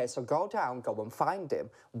good. Okay, so go down, go and find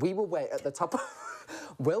him. We will wait at the top.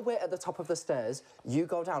 We'll wait at the top of the stairs. You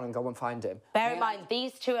go down and go and find him. Bear in mind,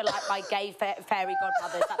 these two are like my gay fairy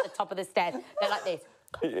godmothers at the top of the stairs. They're like this.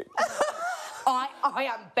 I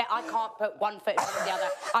can't put one foot in front of the other.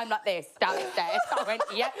 I'm like this, down the stairs. I went,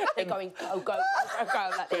 yep. They're going, go,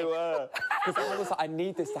 like this. They were. Because I was like, I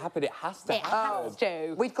need this to happen. It has to happen. It has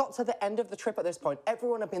to. We'd got to the end of the trip at this point.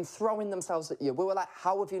 Everyone had been throwing themselves at you. We were like,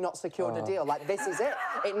 how have you not secured a deal? Like, this is it.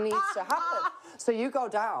 It needs to happen. So you go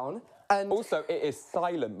down. And also, it is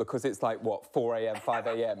silent because it's like, what, 4 a.m., 5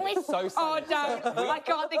 a.m. It's so silent. Oh, no. I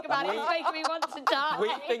can't think about it. It's making me want to die. We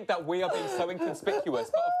think that we are being so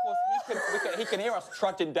inconspicuous, but of course he can hear us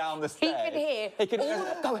trudging down the stairs. He can hear.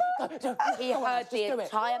 He heard the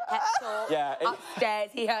entire pep talk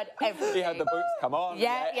upstairs. He heard everything. He heard the boots come on.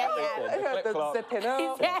 Yeah. He heard the zipping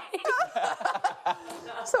up.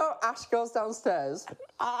 So Ash goes downstairs,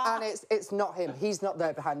 and it's not him. He's not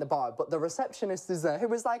there behind the bar, but the receptionist is there, who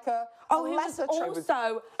was like a he was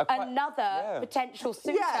also another potential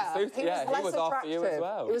suitor. He was after you as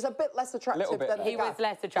well. He was a bit less attractive than the guy. He was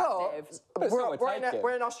less attractive.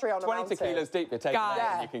 We're in Austria on a mountain. 20 kilos deep, you're taking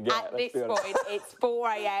everything you can get. At this point, it's 4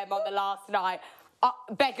 a.m. on the last night.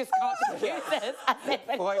 Beggars can't be choosers.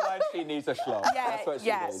 She needs a schlong. That's what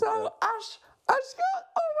she needs. So Ash goes,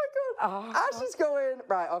 oh my God. Ash is going,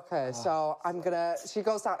 right, okay, so she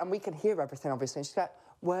goes down, and we can hear everything, obviously. And she's like,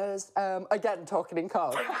 where's, again, talking in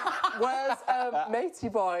code, where's matey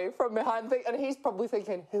boy from behind the... And he's probably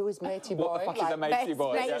thinking, who is matey boy? What the fuck is a matey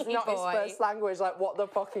boy? It's not his first language, like, what the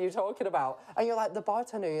fuck are you talking about? And you're like, the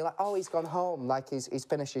bartender, you're like, oh, he's gone home, like, he's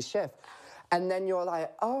finished his shift. And then you're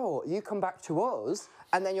like, oh, you come back to us,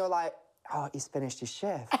 and then you're like, oh, he's finished his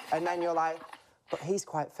shift. And then you're like, but he's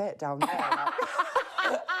quite fit down there. Like,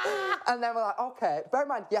 and then we're like, okay, bear in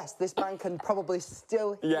mind, yes, this man can probably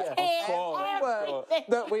still hear every word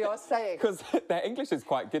that we are saying. Because their English is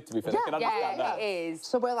quite good, to be fair. They can understand that. It is.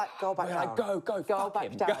 So we're like, go back down. Like, go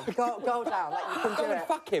back down. Go down, like, you can do it.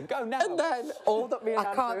 Fuck him, go now. And then all that me and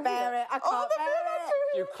Andrew can't bear it, I can't bear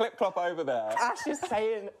it. You clip-clop over there. Ash is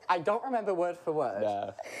saying, I don't remember word for word,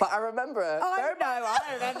 but I rember... I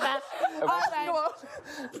remember.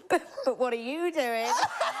 But what are you doing?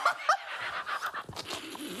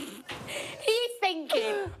 He's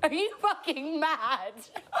thinking, are you fucking mad?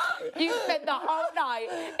 You spent the whole night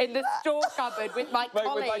in the store cupboard with my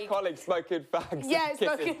colleague. With my colleague smoking fags. Yeah,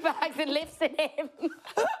 smoking fags and listening him.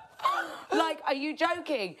 Like, are you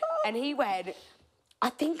joking? And he went,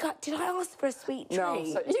 did I ask for a sweet treat? No,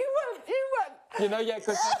 so you weren't. You know, yeah,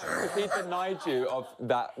 because he denied you of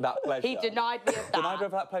that pleasure. He denied me of that. Denied you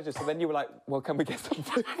of that pleasure, so then you were like, well, can we get some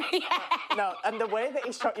food? No, and the way that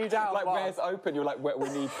he shut you down like, was... where's open? You were like, we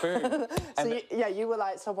need food. You were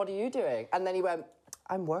like, so what are you doing? And then he went,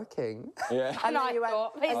 I'm working. Yeah. And I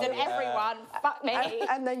thought, listen, everyone, fuck me.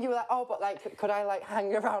 And then you were like, oh, but like, could I like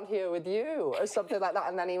hang around here with you? Or something like that.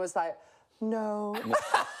 And then he was like, no.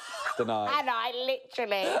 Denied. And I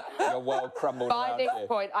literally... Your world crumbled By around this you.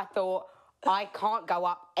 point, I thought, I can't go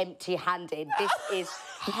up empty-handed. This is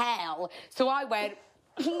hell. So I went,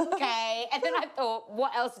 okay. And then I thought,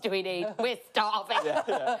 what else do we need? We're starving.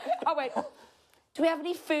 Yeah. I went, do we have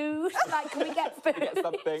any food? Like, can we get food? Get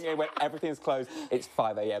something. He went, everything's closed. It's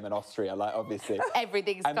 5 a.m. in Austria, like, obviously.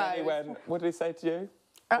 Everything's and closed. And then he went, what did he say to you?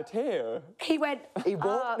 But here. He went, he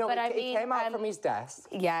walked, he came out um, from his desk.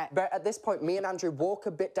 Yeah. But at this point, me and Andrew walk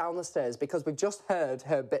a bit down the stairs because we've just heard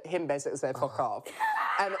him basically say, fuck off.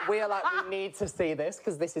 And we are like, we need to see this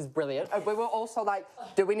because this is brilliant. And we were also like,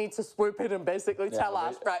 do we need to swoop in and basically tell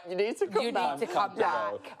Ash, right, you need to come back. You need to come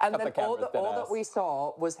back. And then all that we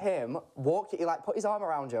saw was him he like put his arm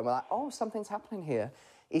around you and we're like, oh, something's happening here.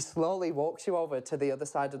 He slowly walks you over to the other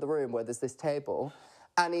side of the room where there's this table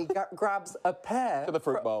and he grabs a pear. To the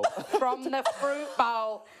fruit bowl. From the fruit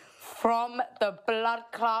bowl. From the blood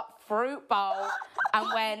clot fruit bowl. And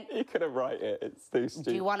went... You couldn't write it. It's too stupid.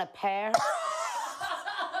 Do you want a pear?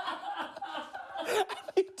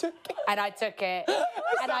 You took it. And I took it.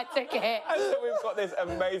 And I took it. And so we've got this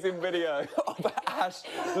amazing video of Ash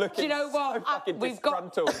looking Do you know what? so fucking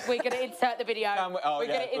disgruntled. We're going to insert the video. We're going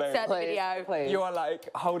to insert the video. Please. You are like,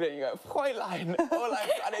 hold it, you go, Fräulein. All I've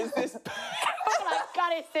done is this pear. All I've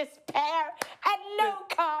got is this pear and no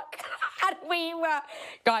cock. And we were...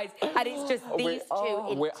 Guys, and it's just these two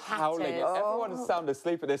in We're tatters. howling. Everyone's sound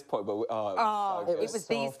asleep at this point, but it was so good. It was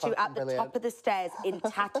these two at the top of the stairs in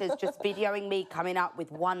tatters just videoing me coming up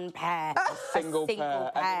with one pear. A single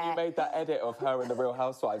pear. And then you made that edit of her and the Real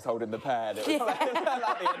Housewives holding the pear. And it was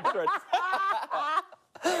like the entrance.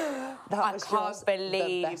 I can't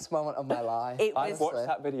believe the best moment of my life. I watched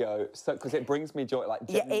that video because it brings me joy. Like,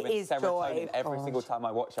 it is joy. Every single time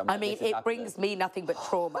I watch it. I mean, it brings me nothing but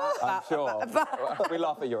trauma. I'm sure. We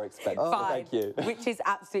laugh at your expense. Fine. Thank you. Which is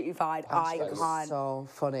absolutely fine. I can't. So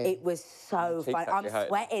funny. It was so fun. I'm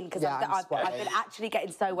sweating because I've been actually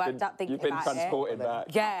getting so worked up thinking about it. You've been transported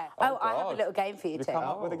back. Yeah. Oh, I have a little game for you, Tim. You come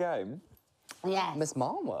up with a game? Yeah. Miss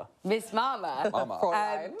Mama. Miss Mama.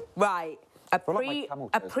 Right. A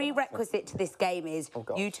prerequisite to this game is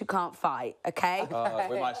you two can't fight, okay?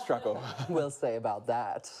 We might struggle. We'll say about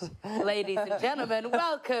that. Ladies and gentlemen,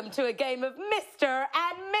 welcome to a game of Mr.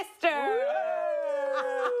 and Mr.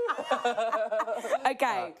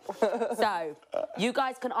 Okay, so you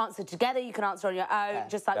guys can answer together, you can answer on your own,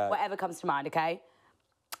 just like whatever comes to mind, okay?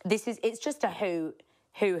 It's just a who.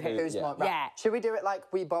 Who's more, right. Yeah. Should we do it like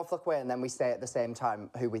we both look away and then we say at the same time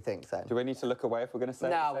who we think then? Do we need to look away if we're going to say it?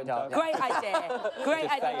 No, we don't. Great idea.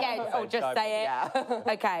 Great idea. Yeah, or just say it. Yeah.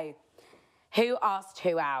 Okay. Who asked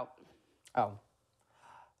who out? Oh.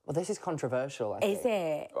 Well, this is controversial, I think. Is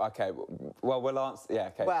it? Okay, well, we'll answer. Yeah,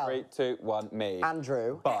 okay. Well, 3, 2, 1, me.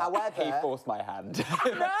 Andrew. But however, he forced my hand.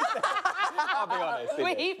 I'll be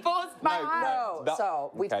honest. He forced my hand. No,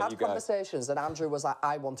 so we'd had conversations and Andrew was like,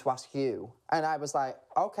 I want to ask you. And I was like,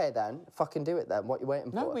 okay then, fucking do it then. What are you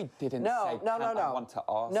waiting for? No, we didn't say, I want to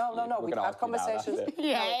ask No, you. we'd had conversations.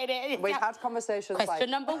 Yeah, it is. We'd had conversations Question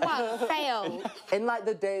number 1, failed. in like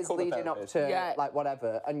the days leading up to like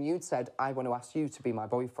whatever, and you'd said, I want to ask you to be my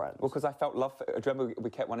boyfriend. Well, because I felt love for, do you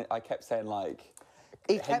remember I kept saying like,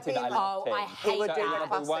 he kept being like, I hate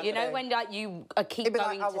that. You know when like you keep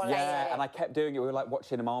going to say it. And I kept doing it. We were like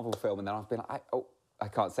watching a Marvel film, and then I've been like, I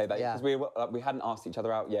can't say that because we hadn't asked each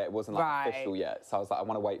other out yet. It wasn't like official yet. So I was like, I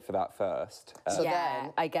want to wait for that first. So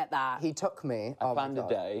then I get that. He took me. I planned a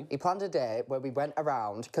day. He planned a day where we went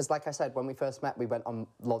around because, like I said, when we first met, we went on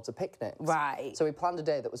loads of picnics. Right. So we planned a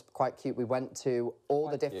day that was quite cute. We went to all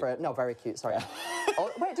the different. No, very cute. Sorry.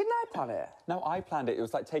 Wait, didn't I plan it? No, I planned it. It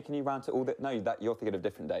was like taking you round to all the. No, that you're thinking of a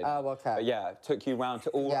different day. Oh, okay. But yeah, took you round to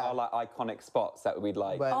all our like iconic spots that we'd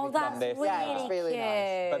like. Oh, that's really, really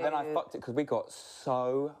nice. But then I fucked it because we got so.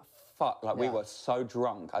 Like we were so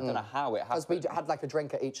drunk. I don't know how it happened. Because we had like a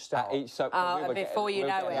drink at each stop. Before you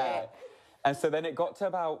know it. And so then it got to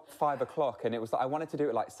about 5 o'clock, and it was like I wanted to do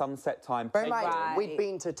it like sunset time. We'd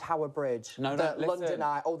been to Tower Bridge, London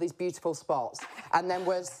Eye, all these beautiful spots, and then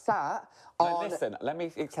we're sat Now, listen, let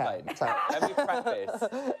me explain. Let me preface.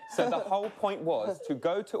 So the whole point was to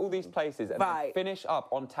go to all these places and then finish up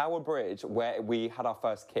on Tower Bridge where we had our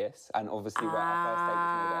first kiss, and obviously where our first date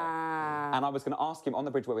was there. And I was going to ask him on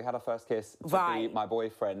the bridge where we had our first kiss to be my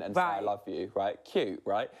boyfriend and say I love you, right? Cute,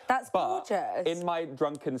 right? That's gorgeous. In my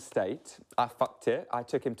drunken state, I fucked it. I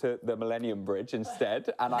took him to the Millennium Bridge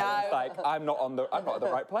instead, and I was like, I'm not at the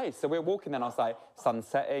right place. So we were walking, and I was like, sun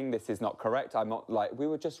setting. This is not correct. I'm not like. We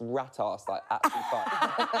were just rat-assed, like absolutely fine.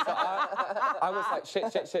 So I was like,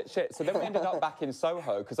 shit. So then we ended up back in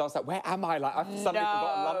Soho because I was like, where am I? Like I've suddenly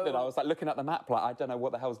forgotten London. I was like looking at the map, like I don't know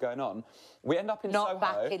what the hell's going on. We end up in Soho. Not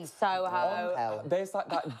back in Soho. There's like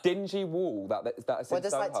that dingy wall that's in Soho. Well,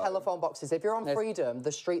 there's like telephone boxes. If you're on Freedom,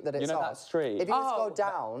 the street that it's on. You know that street? If you just go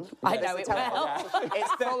down, I know it well.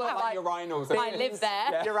 It's full of like urinals. I live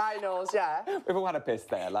there. Urinals, yeah. We've all had a piss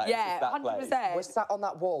there, like yeah, it's that 100%. place. We're sat on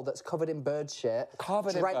that wall that's covered in bird shit.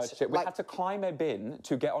 Covered in bird shit. We had to climb a bin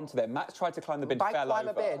to get onto there. Max tried to climb the bin, fell over.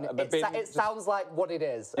 A bin, it sounds like what it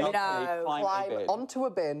is. No. Climb onto a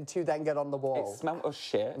bin to then get on the wall. It smelled of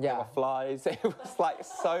shit. Yeah. There were flies. It was like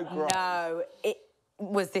so gross. No,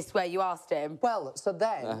 was this where you asked him? Well, so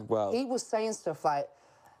then he was saying stuff like,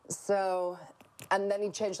 and then he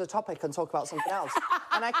changed the topic and talked about something else.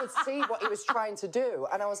 And I could see what he was trying to do.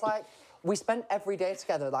 And I was like, we spent every day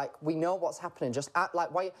together, like, we know what's happening, just act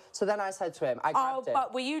like, why? So then I said to him, I grabbed it.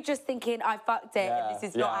 But were you just thinking, I fucked it, and this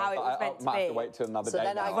is not how it was meant to be? I might have to wait till another day.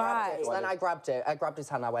 Then I grabbed it. So then I grabbed it. I grabbed his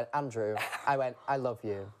hand. I went, Andrew. I went, I love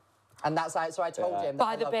you. And that's like, so I told him that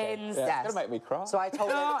by the bins. Yeah, yes. It's gonna make me cry. So I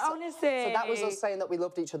told him. Honestly. So that was us saying that we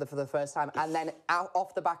loved each other for the first time, and then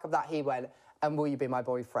off the back of that, he went, and will you be my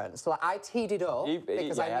boyfriend? So like, I teed it up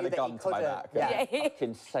because I knew that he couldn't. Yeah,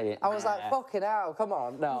 fucking say it. I was like, fucking hell, come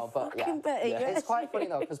on. No, but it's quite funny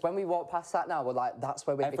though, because when we walk past that now, we're like, that's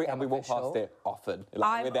where we became official. And we walk past it often.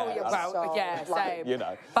 Like, we're there. Same. You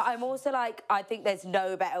know. But I'm also like, I think there's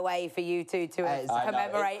no better way for you two to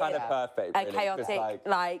commemorate. It's kind of perfect. A chaotic,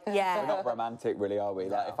 We're not romantic, really, are we?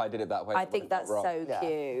 Like, if I did it that way, I think that's so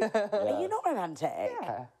cute. Are you not romantic?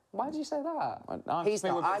 Yeah. Why did you say that? No, he's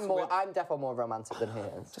not. I'm definitely more romantic than he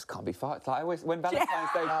is. Just can't be fucked. Like I always, when Valentine's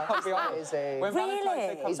Day comes, when Valentine's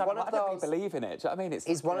Day comes, I don't really believe in it. Do you know what I mean?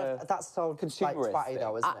 He's one of that's so consumerist, like, twatty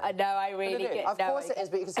though, isn't it? No, I really get. Of course it is,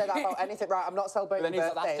 but you can say that about anything. Right, I'm not celebrating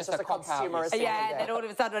birthday. It's just a consumerist. Yeah, and then all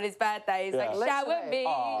of a sudden on his birthday, he's like, shower me,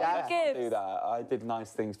 give. Do that. I did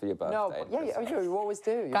nice things for your birthday. No, but you always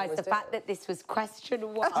do. Guys, the fact that this was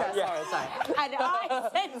question 1, and I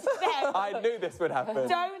said to them, I knew this would happen.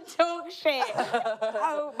 Don't talk shit.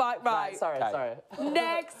 Oh my, right. Sorry.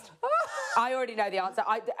 Next. I already know the answer.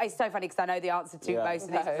 It's so funny because I know the answer to most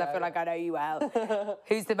of these because I feel like I know you well.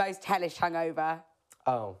 Who's the most hellish hungover?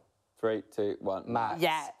 Oh. 3, 2, 1. Max.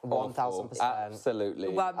 Yeah. 1000%. Absolutely.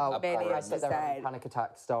 1,000,000%. Panic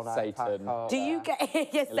attacks, don't I? Satan. Do you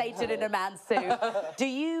get Satan in a man's suit? Do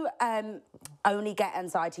you only get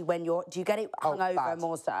anxiety when do you get it hungover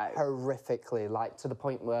more so? Horrifically, like to the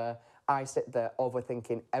point where I sit there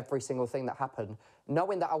overthinking every single thing that happened,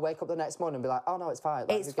 knowing that I'll wake up the next morning and be like, oh no, it's fine.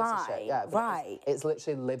 Like, it's fine. Yeah, right. It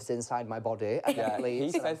literally lives inside my body. And he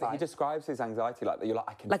says that he describes his anxiety like that. You're like,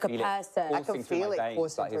 I can like feel a person. it. I can feel it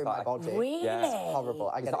coursing through my body. Really? Yeah, it's horrible.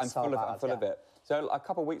 I get it so bad. I'm full of it. So a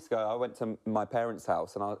couple of weeks ago, I went to my parents'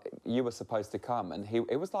 house, and you were supposed to come, and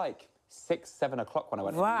it was like 6, 7 o'clock when I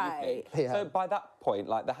went in the evening. Yeah. So by that point,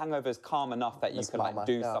 like the hangover's calm enough that you can like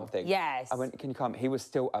do something. Yes. I went, can you come? He was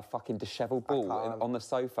still a fucking dishevelled ball on the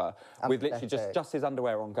sofa with literally just his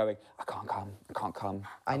underwear on, going, I can't come.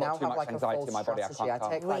 I now too have much like anxiety a in my body. I can't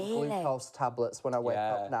come. take like glucose tablets when I wake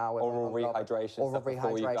up now. Oral rehydration. Oral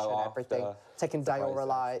rehydration, everything. Taking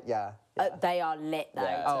Diorolite, They are lit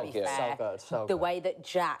though, to be fair. So good, so the way that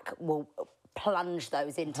Jack will plunge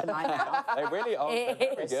those into my mouth. They really are. They're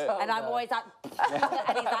very good. And I'm always like,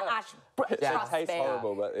 and he's like, Ash, trust it tastes me.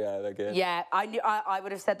 horrible, but yeah, they're good. Yeah, I knew I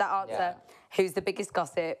would have said that answer. Yeah. Who's the biggest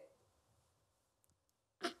gossip?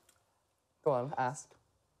 Go on, ask.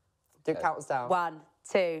 Do counts down. 1,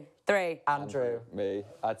 2, 3. Andrew. Me,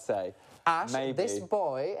 I'd say. Ash, maybe. this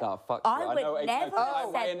boy... No, fuck I you. would never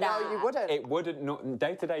have said that. No, you wouldn't. It wouldn't,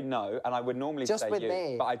 day to day, no, and I would normally just say with you,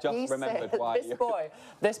 me. but I just remembered why.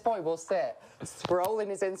 This boy will sit, scrolling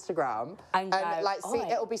his Instagram, and like, see,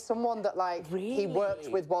 it'll be someone that, like, he worked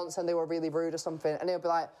with once and they were really rude or something, and he'll be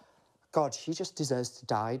like, God, she just deserves to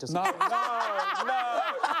die, doesn't she? No.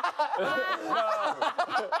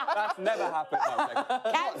 That's never happened.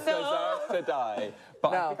 No, Cancel. Deserves to die.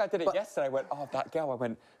 But I think I did it yesterday. I went, oh, that girl. I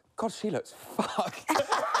went, God, she looks fucked.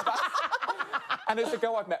 And it's a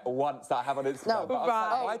girl I've met once that I have on Instagram. No, but I was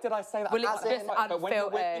like, why did I say that? Well, it's just but when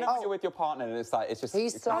you're with your partner and it's like, it's just...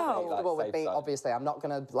 He's so comfortable with me, obviously. I'm not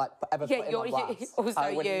going to, like, ever put him on blast. Also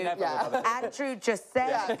you. Andrew just said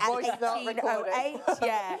at 18:08.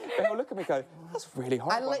 Yeah. He'll look at me and go, that's really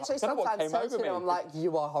horrible. And literally sometimes say to him, I'm like,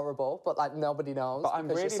 you are horrible, but like nobody knows. But I'm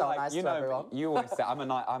really so like, nice you to know, everyone. you always say, I'm a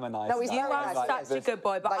nice No, he's guy. You are nice. such a good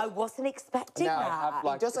boy, but I wasn't expecting that. I have,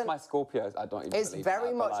 like, it's my Scorpios, I don't even It's believe very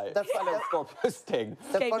that, much like, the Scorpio sting.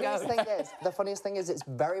 The funniest thing is, it's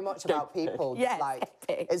very much about people. Like,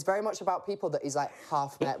 it's very much about people that he's like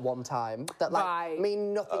half met one time that like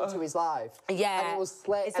mean nothing to his life. Yeah. And it will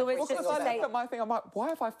slay. It's always just I look at my thing, I'm like, why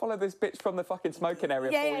have I followed this bitch from the fucking smoking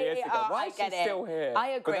area 4 years ago? Why is she still here? I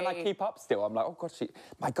agree. But then I keep up still. I'm like, oh god,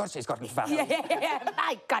 my god, she's gotten fat. Yeah.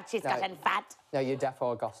 My God, she's gotten fat. No, you're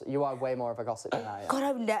definitely a gossip. You are way more of a gossip than I am. God,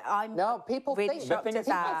 I'm no, people really think shocked at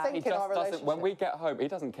that. in our relationship. When we get home, he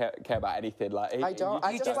doesn't care about anything. Like I don't.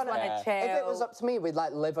 I just want to chill. If it was up to me, we'd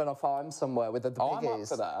like live on a farm somewhere with the piggies. I'm up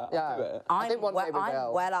for that. Yeah, I think one day we will.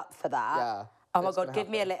 I'm well up for that. Yeah. Oh my God, give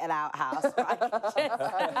me a little outhouse where I can just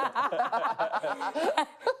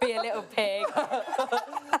be a little pig.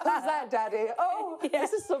 Who's that, Daddy? Oh,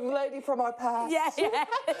 this is some lady from our past. Yeah.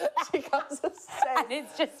 She comes and says, And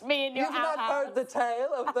it's just me and your you've not heard the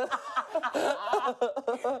tale of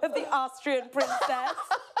the Austrian princess.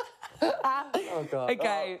 Oh God.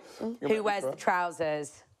 Okay, who wears the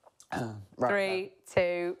trousers? 3,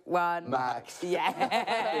 2, 1. Max.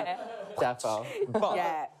 Yeah. Defo.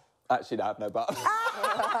 Yeah. Actually, no, I have no but.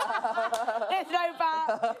 There's no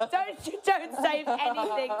but. Don't save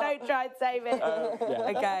anything. Don't try and save it.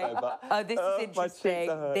 Okay. No, Oh, this is interesting.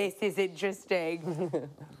 This is interesting.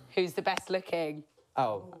 Who's the best looking?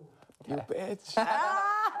 Oh. You bitch.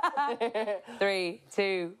 3,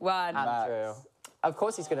 2, 1. Andrew. Of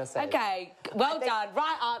course he's going to say. Okay, well done.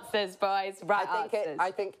 Right answers, boys. Right answers.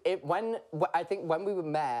 I think when we were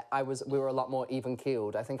met, we were a lot more even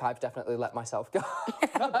keeled. I think I've definitely let myself go.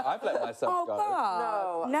 I've let myself go.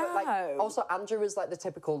 God. No. But, like, also, Andrew is like the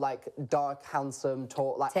typical like dark, handsome,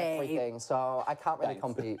 tall, like everything. So I can't really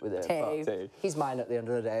compete with him. But he's mine at the end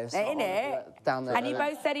of the day. So Ain't it? Down there. And you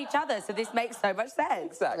both said each other, so this makes so much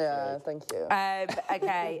sense. Exactly. Yeah, thank you.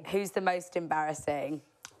 Okay, who's the most embarrassing?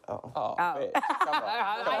 Oh. Bitch. Come on.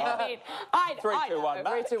 I mean, I 3, 2, 1.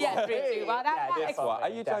 3, 2, 1. Yeah, 3, 2, 1. Are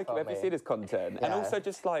you joking? Have you seen his content? And also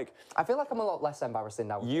just like... I feel like I'm a lot less embarrassing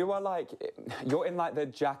now. You are like... You're in like the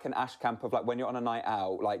Jack and Ash camp of like when you're on a night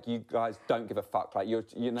out, like you guys don't give a fuck. Like you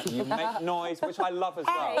make noise, which I love as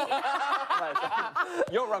well.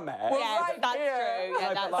 You're a mess. Yeah, that's true.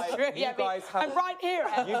 Yeah, that's true. You guys have... I'm right here.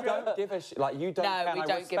 You don't give a shit. Like you don't care. we and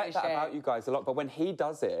don't I respect that about you guys a lot. But when he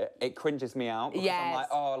does it, it cringes me out. Because I'm like,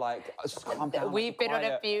 oh, like, just calm down. We've been on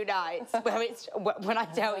a few nights where it's, when I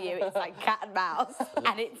tell you, it's like cat and mouse,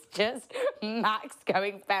 and it's just Max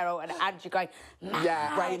going feral and Andrew going, Max.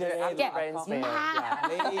 Yeah, Rein it in. Yeah. Reins me in.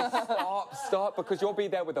 Please stop, because you'll be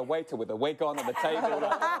there with a waiter with a wig on the table.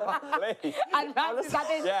 Like, please. And Max is like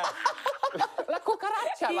this. Yeah. Like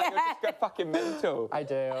cucaracha, like you're just go fucking mental. I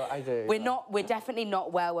do. We're definitely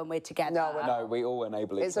not well when we're together. No, we're not. No, we all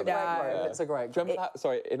enable each other. It's a great Do you remember that?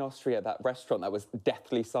 Sorry, in Austria, that restaurant that was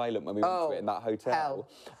deathly silent when we went to it in that hotel. Hell.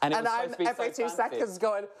 And, it was I'm supposed to be every so 2 fancy. seconds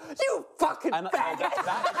going, you fucking And faggot!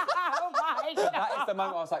 Oh my God. that is the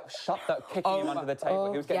moment I was like, shut that, kicking him under the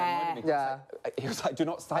table. He was getting annoyed at me. Yeah. He was like, do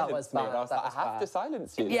not silence me. And I was like, I have to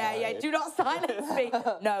silence you. Yeah, do not silence me.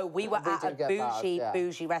 No, we were at a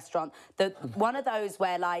bougie restaurant. One of those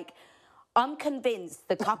where, like, I'm convinced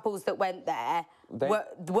the couples that went there were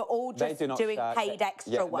all just doing paid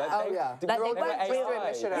extra work. Yeah. Like, they weren't real.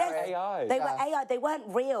 AI. They were AI. They weren't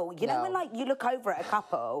real. You know when, like, you look over at a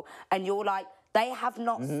couple and you're like, they have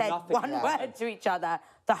not said one word to each other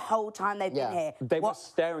the whole time they've been here. They were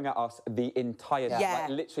staring at us the entire time, like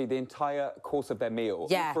literally the entire course of their meal.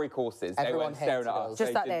 Yeah. 3 courses. Everyone they were staring at us.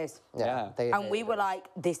 Just like this. Yeah. And we were like,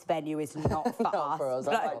 this venue is not for us. for us.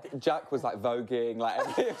 Like, Jack was like voguing, like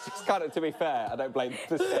it was just kind of, to be fair, I don't blame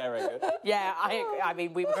for staring. Yeah, I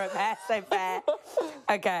mean, we were a mess, so fair.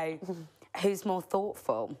 Okay, who's more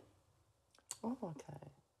thoughtful? Oh, okay.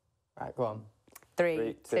 Right, go on.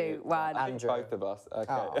 3, 2, 1. Andrew. Both of us. Okay.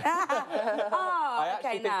 Oh, I actually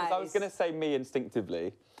okay, think, because I was going to say me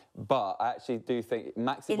instinctively, but I actually do think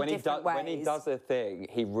Max, when he does a thing,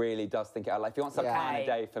 he really does think it out. Like if he wants a plan a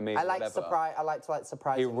day for me, I like to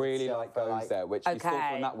surprise. He really goes there, which is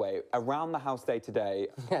thoughtful in that way. Around the house day to day,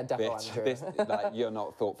 bitch, you're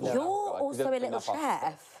not thoughtful. You're also a little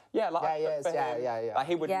chef. Yeah, like yeah. Like,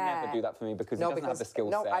 he would never do that for me because he doesn't have the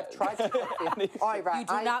skill set. No, I've tried to. You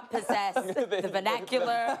do not possess the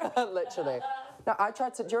vernacular. Literally. No, I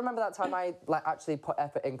tried to. Do you remember that time I like actually put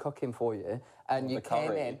effort in cooking for you, and you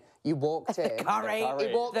came in, you walked in, The curry.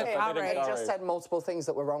 he walked in, curry. and he just said multiple things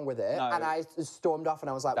that were wrong with it, and I stormed off, and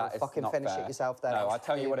I was like, "Well, fucking finish it yourself, then." No, I'll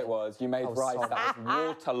tell you what it was. You made rice that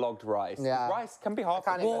was waterlogged rice. Yeah. Rice can be hard.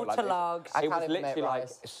 Waterlogged. It was literally like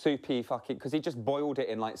soupy fucking because he just boiled it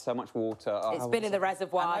in like so much water. It's been in the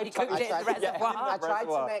reservoir. He cooked it in the reservoir. I tried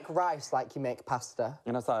to make rice like you make pasta.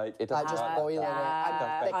 And I was like, it doesn't. Like just boiling it.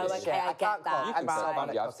 I get that. You can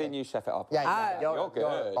cook, I've seen you chef it up. Yeah, you're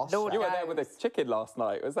good. Lord You were there with the chicken last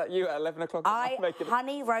night. Was that you at 11 o'clock? I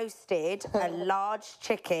honey roasted a large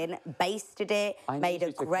chicken, basted it, made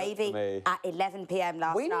a gravy at 11 p.m.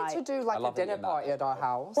 last night. We need to do like a dinner party at our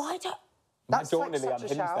house. Why don't... That's like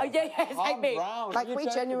such a shout. Oh, yeah, it's like me. Like, we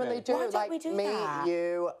genuinely do. Why don't we do me, that?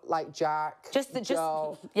 you, like Jack,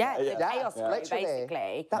 Joe. The chaos crew,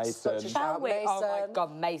 basically. That's such a shout. Mason. Oh, my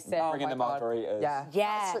God, Mason. Bringing the margaritas. Yeah.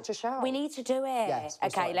 That's such a shout. We need to do it. Yes,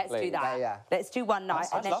 okay, let's do that. Yeah. Let's do one night.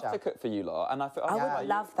 I'd love to cook for you lot. And I would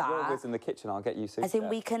love that. You're always in the kitchen, I'll get you soup. As in,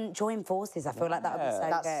 we can join forces. I feel like that would be so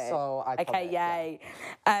good. That's so iconic. Okay,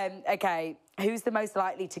 yay. Okay, who's the most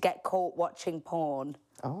likely to get caught watching porn?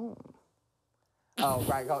 Oh,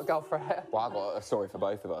 right, go for it. Well, I've got a story for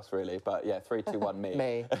both of us, really. But yeah, 3, 2, 1, me.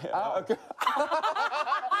 Me. Oh. Wait.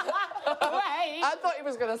 I thought he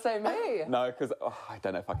was going to say me. No, because I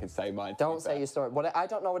don't know if I can say mine. Don't say your story. I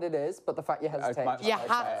don't know what it is, but the fact you hesitate. You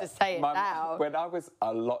have to say it now. When I was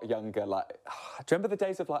a lot younger, like, do you remember the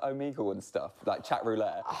days of like Omegle and stuff, like chat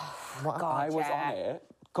roulette? God, I was on it.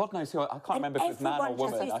 God knows who I can't remember if it was man or woman.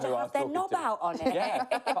 Everyone just used to have their knob out on it. Yeah,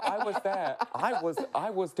 but I was there. I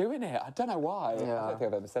was doing it. I don't know why. Yeah. I don't think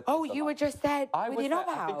I've ever said. Oh, you were just there with your knob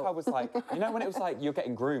out. I think I was like, you know, when it was like you're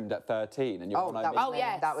getting groomed at 13 and you're on Omegle. Oh,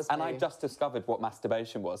 yes. That was And me. I just discovered what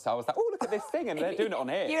masturbation was. So I was like, oh, look at this thing, and they're doing it on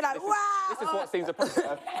here. You're like, wow. This is what seems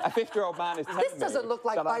appropriate. A 50-year-old man is telling me. This doesn't look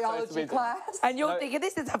like biology class. And you're thinking,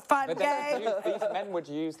 this is a fun game. These men would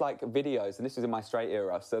use like videos, and this was in my straight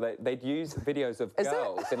era, so they'd use videos of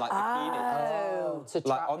girls in like bikinis. Oh, to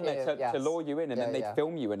like on there to lure you in, and then they'd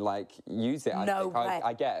film you and like use it.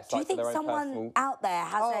 I guess. Do you think someone out there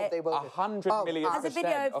has it? They will. 100 million. Has a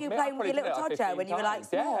video of you playing with your little Todger when you were like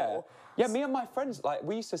small? Yeah, me and my friends, like,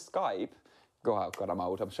 we used to Skype. Oh, God, I'm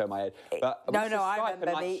old. I'm showing my age. But No, we used to I Skype remember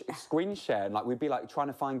and, like, screen share, and like we'd be like trying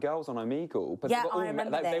to find girls on Omegle. But Yeah, they were all I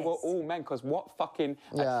remember men. Like, they were this. all men. Because what fucking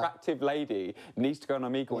attractive lady needs to go on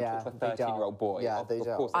Omegle and talk to a 13-year-old boy? Yeah, of they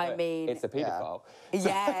don't. course, I mean, it's a paedophile.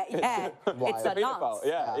 Yeah. It's a nonce.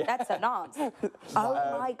 Yeah. That's a nonce.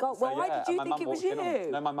 Oh my God. Well, why did you think it was you?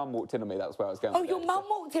 No, my mum walked in on me. That's where I was going. Oh, your mum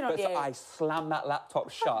walked in on you. So I slammed that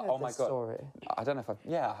laptop shut. Oh my God. Story. I don't know if I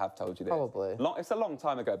have told you this. Probably. It's a long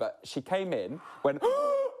time ago, but she came in when.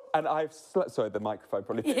 And sorry, the microphone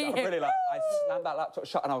probably. I'm really like, I slammed that laptop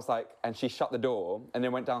shut, and I was like, and she shut the door, and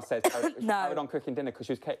then went downstairs. She carried on cooking dinner because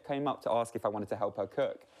she came up to ask if I wanted to help her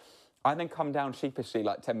cook. I then come down sheepishly,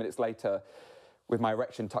 like 10 minutes later, with my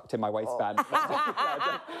erection tucked in my waistband.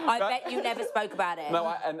 I bet you never spoke about it.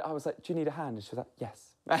 No, and I was like, "Do you need a hand?" And she was like,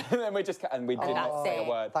 "Yes." And then we didn't say a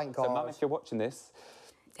word. Thank God. So, Mum, if you're watching this.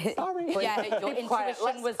 Sorry. Yeah, your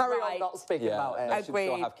intuition was carry right. On not speaking about it. No,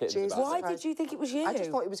 still have kittens about Why it. did you think it was you? I just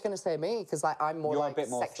thought he was going to say me because like I'm more You're like a bit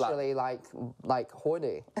more sexually like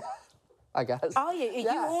horny. I guess. Are you? Are you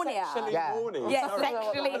hornier? Sexually horny. Yeah,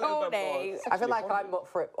 sexually horny. I feel like I'm up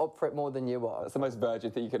for it more than you are. That's the most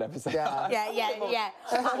virgin thing you could ever say. Yeah.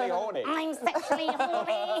 Sexually horny. I'm sexually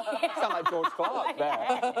horny. You sound like George Clark there.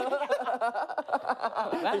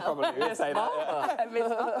 He probably would say that.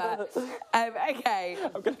 Okay.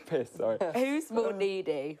 I'm going to piss, sorry. Who's more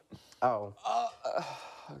needy?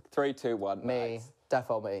 3, 2, 1. Me. Nice.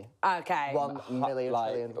 Defo me. Okay. 1 million,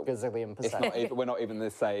 trillion, gazillion %. We're not even in the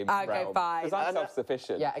same Okay, realm. fine. Because I'm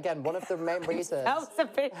self-sufficient. Yeah, again, one of the main reasons...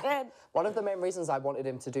 Self-sufficient. One of the main reasons I wanted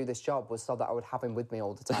him to do this job was so that I would have him with me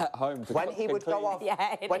all the time. At home. When he would go off,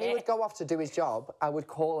 he would go off to do his job, I would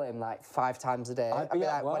call him like 5 times a day. I'd be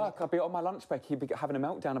at work. I'd be on my lunch break. He'd be having a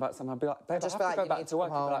meltdown about something. I'd be like, babe, I have to go back to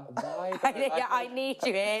work. He'd be like, why? Yeah, I need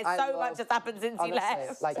you here. So much has happened since you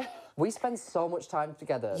left. Like, we spend so much time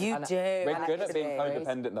together. You do. We're good at being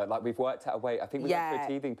codependent, though. Like, we've worked out a way. I think we went through a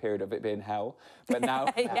teething period of it being hell. But now,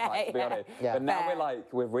 to be honest. But now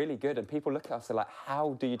we're really good. And people look at us and are like,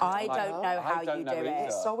 how do you do it? I don't know how you do it.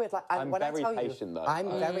 It's so weird. Like, I'm when very I tell patient, though. I'm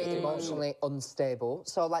very emotionally unstable.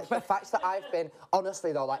 So, like, the fact that I've been,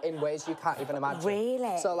 honestly, though, like, in ways you can't even imagine.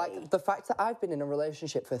 Really? So, like, the fact that I've been in a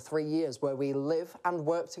relationship for 3 years where we live and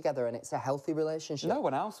work together and it's a healthy relationship. No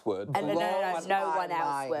one else would. No one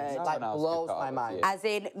else would. like blows my mind. As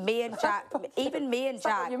in, me and Jack, even me and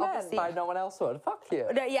Jack, you obviously. By no one else would. Fuck you.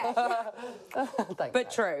 No, yeah.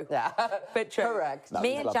 But true. Yeah. But true. Correct.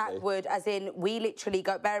 Me and Jack would, as in, we literally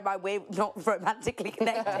go, bear in mind, we're not romantically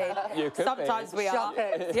connected. You could Sometimes be. we are.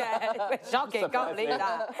 Yeah, we're shocking, can't believe me.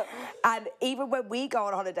 that. And even when we go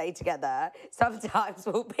on holiday together, sometimes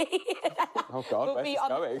we'll be... Oh, God, where's this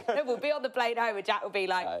going? No, we'll be on the plane home and Jack will be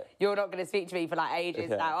like, you're not going to speak to me for like ages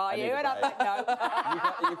now, are you? And I'm like, no.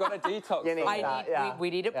 You've got a detox. We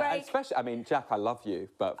need a break. And especially, I mean, Jack, I love you,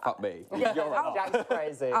 but fuck me. You're on. Jack's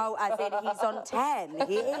crazy. Oh, as in he's on 10.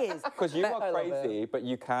 He is. Because you are crazy, but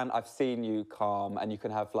you can, I've seen you calm and you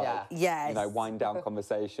can have like, you know, wind down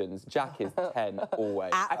conversations. Jack is 10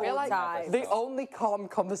 always. I feel like the only calm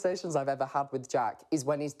conversations I've ever had with Jack is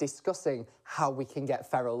when he's discussing how we can get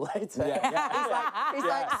feral later. He's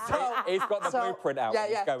like, so... He's got the blueprint out. Yeah,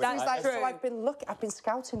 yeah. Going He's like, so I've been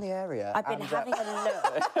scouting the area. I've been having a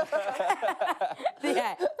look.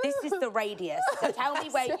 Yeah, this is the radius. So tell me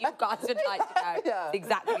where you guys would like to go. Yeah.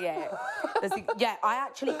 Exactly it. Yeah, I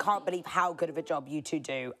actually can't believe how good of a job you two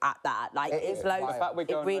do at that. Like, it blows. The fact we're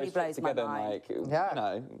going it really blows my together, mind. like, you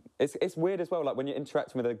know, it's weird as well. Like when you're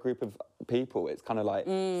interacting with a group of people, it's kind of like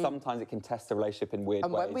sometimes it can test the relationship in weird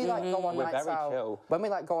ways. And when we like go on we're very chill. When we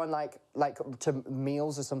like go on like to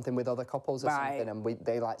meals or something with other couples or something, and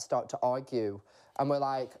they like start to argue. And we're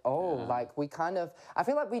like, like we kind of. I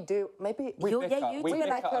feel like we do. Maybe we bicker with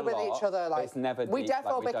each other. Like it's never we deep,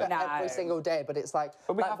 definitely like, bicker every single day. But it's like,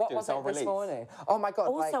 but we have what to, was it this morning? Oh my God!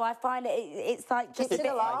 Also, I find it's like just a bit.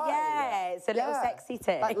 Alive. Yeah, it's a little sexy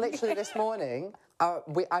thing. Like literally this morning.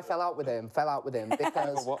 I fell out with him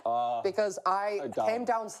because I came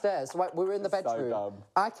downstairs. So we were in the bedroom.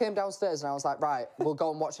 I came downstairs and I was like, right, we'll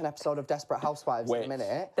go and watch an episode of Desperate Housewives in a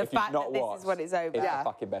minute. The fact that this is when it's over. It's the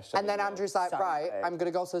fucking best show. And then Andrew's like, right, I'm going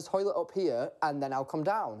to go to the toilet up here and then I'll come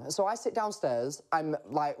down. So I sit downstairs. I'm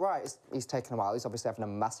like, right, he's taking a while. He's obviously having a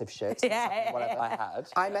massive shit. Whatever.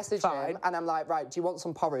 I message him and I'm like, right, do you want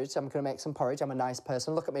some porridge? I'm going to make some porridge. I'm a nice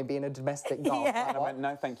person. Look at me being a domestic dog. And I went,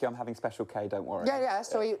 no, thank you. I'm having Special K. Don't worry. Yeah.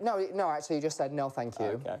 So actually, he just said no, thank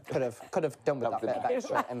you. Okay. Could have done with that bit of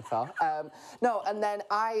extra info. No, and then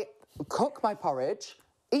I cook my porridge,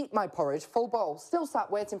 eat my porridge, full bowl, still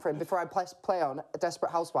sat waiting for him before I play on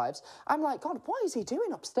Desperate Housewives. I'm like, God, what is he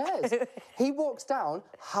doing upstairs? He walks down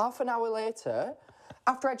half an hour later.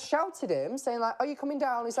 After I'd shouted him, saying like, are you coming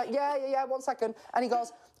down? He's like, yeah, 1 second. And he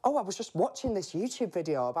goes, oh, I was just watching this YouTube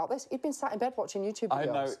video about this. He'd been sat in bed watching YouTube videos.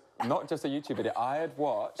 I know, not just a YouTube video. I had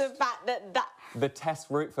watched... The fact that... The test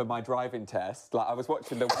route for my driving test. Like, I was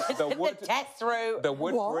watching the wood... the test route. The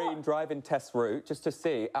wood green driving test route, just to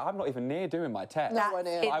see. I'm not even near doing my test. That's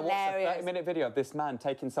I watched a 30-minute video of this man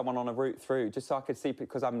taking someone on a route through, just so I could see,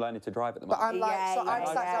 because I'm learning to drive at the moment. But I'm like, I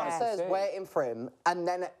sat downstairs waiting for him, and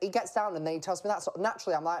then he gets down and then he tells me that. So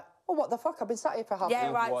naturally, I'm like, oh, what the fuck? I've been sat here for half an hour.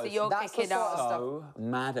 Yeah, right, so you're kicking off. So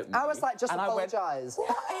mad at me. I was like, just apologise.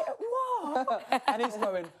 What? And he's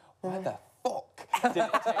going, why the fuck did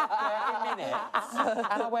it take 30 minutes?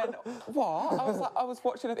 And I went, what? I was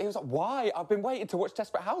watching it. He was like, why? I've been waiting to watch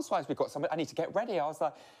Desperate Housewives. We've got something. I need to get ready. I was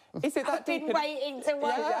like, is it that deep? I've been waiting to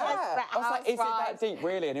watch Desperate Housewives. I was like, is it that deep,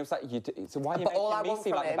 really? And he was like, so why are you making me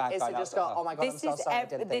seem like the bad guy? Is to just go, oh my God, I'm so sorry I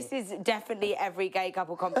didn't think. This is definitely every gay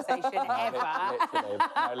couple conversation ever.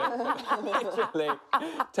 Literally.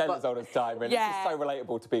 10 years old as time. Really. It's just so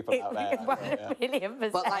relatable to people out there.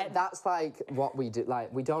 1,000,000%. But like, that's like what we do.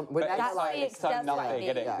 Like, we don't... We're that's like, it's so nothing,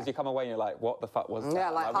 isn't it? Because you come away and you're like, what the fuck was that? Yeah,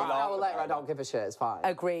 like half an hour later, I don't give a shit. It's fine.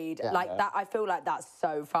 Agreed. That, I feel like that's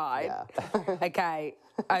so fine. Yeah. Okay.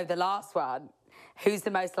 Oh, the last one. Who's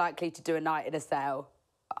the most likely to do a night in a cell?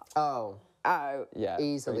 Oh. Yeah.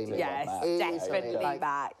 Easily me. Yes, definitely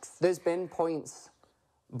Max. There's been points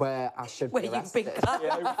where I should be arrested.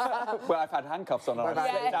 Where I've had handcuffs on and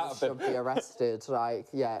I should be arrested. Like,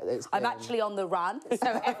 it's been... I'm actually on the run,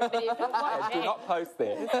 so everybody can watch Do it. not post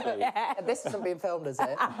this, please. This isn't being filmed, is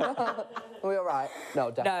it? Are we all right? No,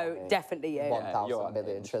 definitely. No, definitely you. 1,000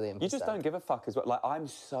 million trillion%. You just don't give a fuck as well. Like, I'm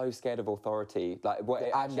so scared of authority. Like,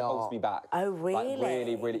 it actually holds me back. Oh, really? Like,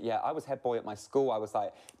 really, really, yeah. I was head boy at my school. I was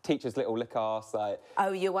like, teacher's little lick ass, like...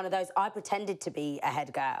 Oh, you're one of those... I pretended to be a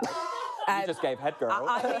head girl. You just gave head girl.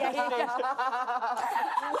 Wow,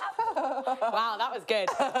 that was good.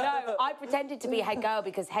 No, I pretended to be head girl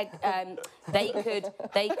because they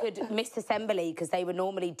could miss assembly because they were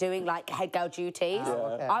normally doing like head girl duties.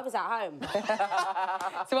 I was at home,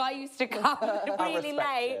 so I used to come really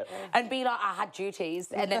late and be like, I had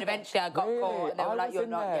duties, and then eventually I got caught, and they were like, you're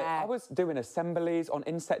not. I was doing assemblies on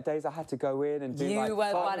inset days. I had to go in and do. You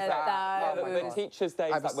were one of those. The teachers'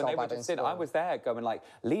 days, like when they were just in, I was there going like,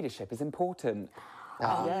 leadership is important.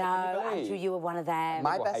 Oh, no, Andrew, you were one of them.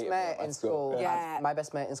 My best mate in school, my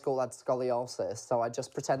best mate in school had scoliosis, so I'd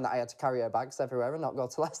just pretend that I had to carry her bags everywhere and not go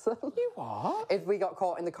to lesson. You what? If we got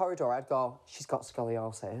caught in the corridor, I'd go, she's got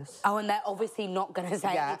scoliosis. Oh, and they're obviously not going to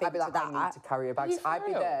say anything I'd be like, to that. I need to carry her bags. I'd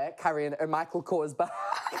be there carrying a Michael Kors bag.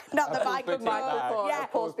 Not the Michael Kors.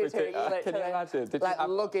 Yeah. Can you imagine? Did like you have...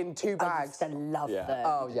 lugging 2 bags. I used to love them.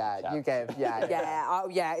 Oh, yeah, you gave, Oh,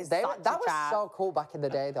 yeah, it's that was so cool back in the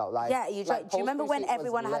day, though. Like, yeah, do you remember when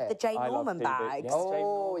everyone had the Jane Norman bags?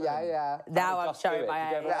 Oh, yeah. Now I'm showing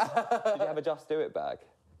my age. Did you have a Just Do It bag?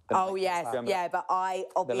 Oh, yes, yeah, but I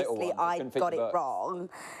got it wrong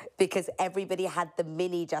because everybody had the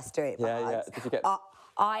mini Just Do It bags. Did you get...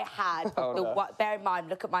 I had bear in mind,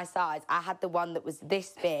 look at my size. I had the one that was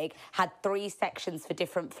this big, had 3 sections for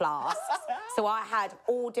different flasks. So I had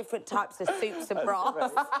all different types of soups and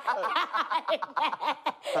broths.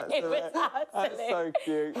 It was That's so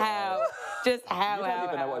cute. How you don't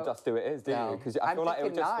even know what a Just Do It is, do you? Because I feel like it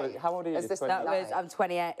would just... How old are you? I'm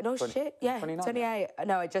 28. No, shit, yeah, 28.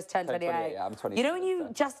 No, I just turned 28. Yeah, I'm 28. You know when you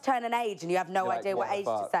just turn an age and you have no idea what age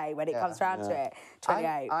to say when it comes round to it?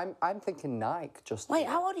 28. I'm thinking Nike, just... Wait,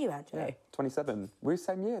 how old are you, Andrew? 27. We're the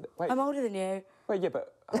same year. Wait. I'm older than you. Wait, yeah,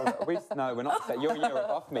 but... No, we're not. You're a year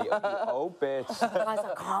above me, you old bitch. Guys,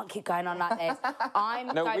 I can't keep going on like this.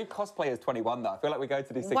 We cosplay as 21, though. I feel like we go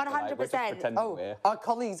to these things 100%. We're just pretending we're... Our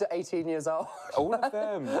colleagues are 18 years old. All of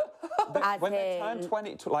them. When they turn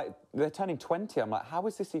 20, they're turning 20, I'm like, how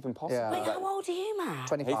is this even possible? Yeah. Wait, how old are you, man?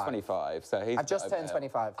 25. He's 25, so he's... I've just turned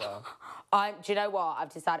 25, though. Do you know what?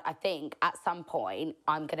 I've decided, I think, at some point,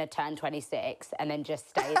 I'm going to turn 26 and then just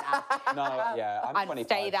stay that. I'm 25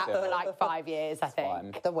 stay that still. for like 5 years, I think.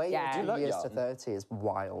 Fine. The way you do years to 30 is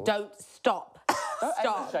wild. Don't stop.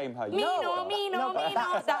 Don't shame her. Me no.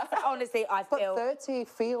 That's honestly, I feel. But 30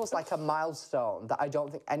 feels like a milestone that I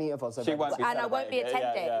don't think any of us are. She won't be. And I won't be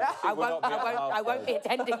attending. I won't be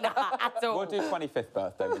attending that at all. We'll do 25th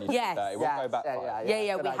birthday when you do that. We'll go back.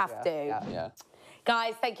 Yeah, we have to. Yeah.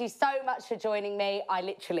 Guys, thank you so much for joining me. I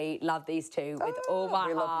literally love these two with all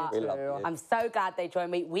my heart. We love you. I'm so glad they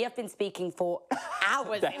joined me. We have been speaking for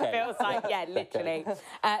hours, it feels like. Yeah, literally.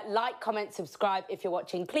 Like, comment, subscribe if you're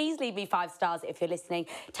watching. Please leave me 5 stars if you're listening.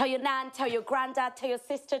 Tell your nan, tell your granddad, tell your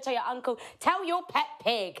sister, tell your uncle, tell your pet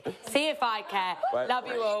pig. See if I care. Love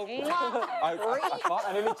you all. I can't.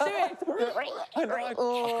 I nearly Do it.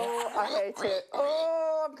 Oh, I hate it.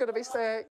 Oh, I'm going to be sick.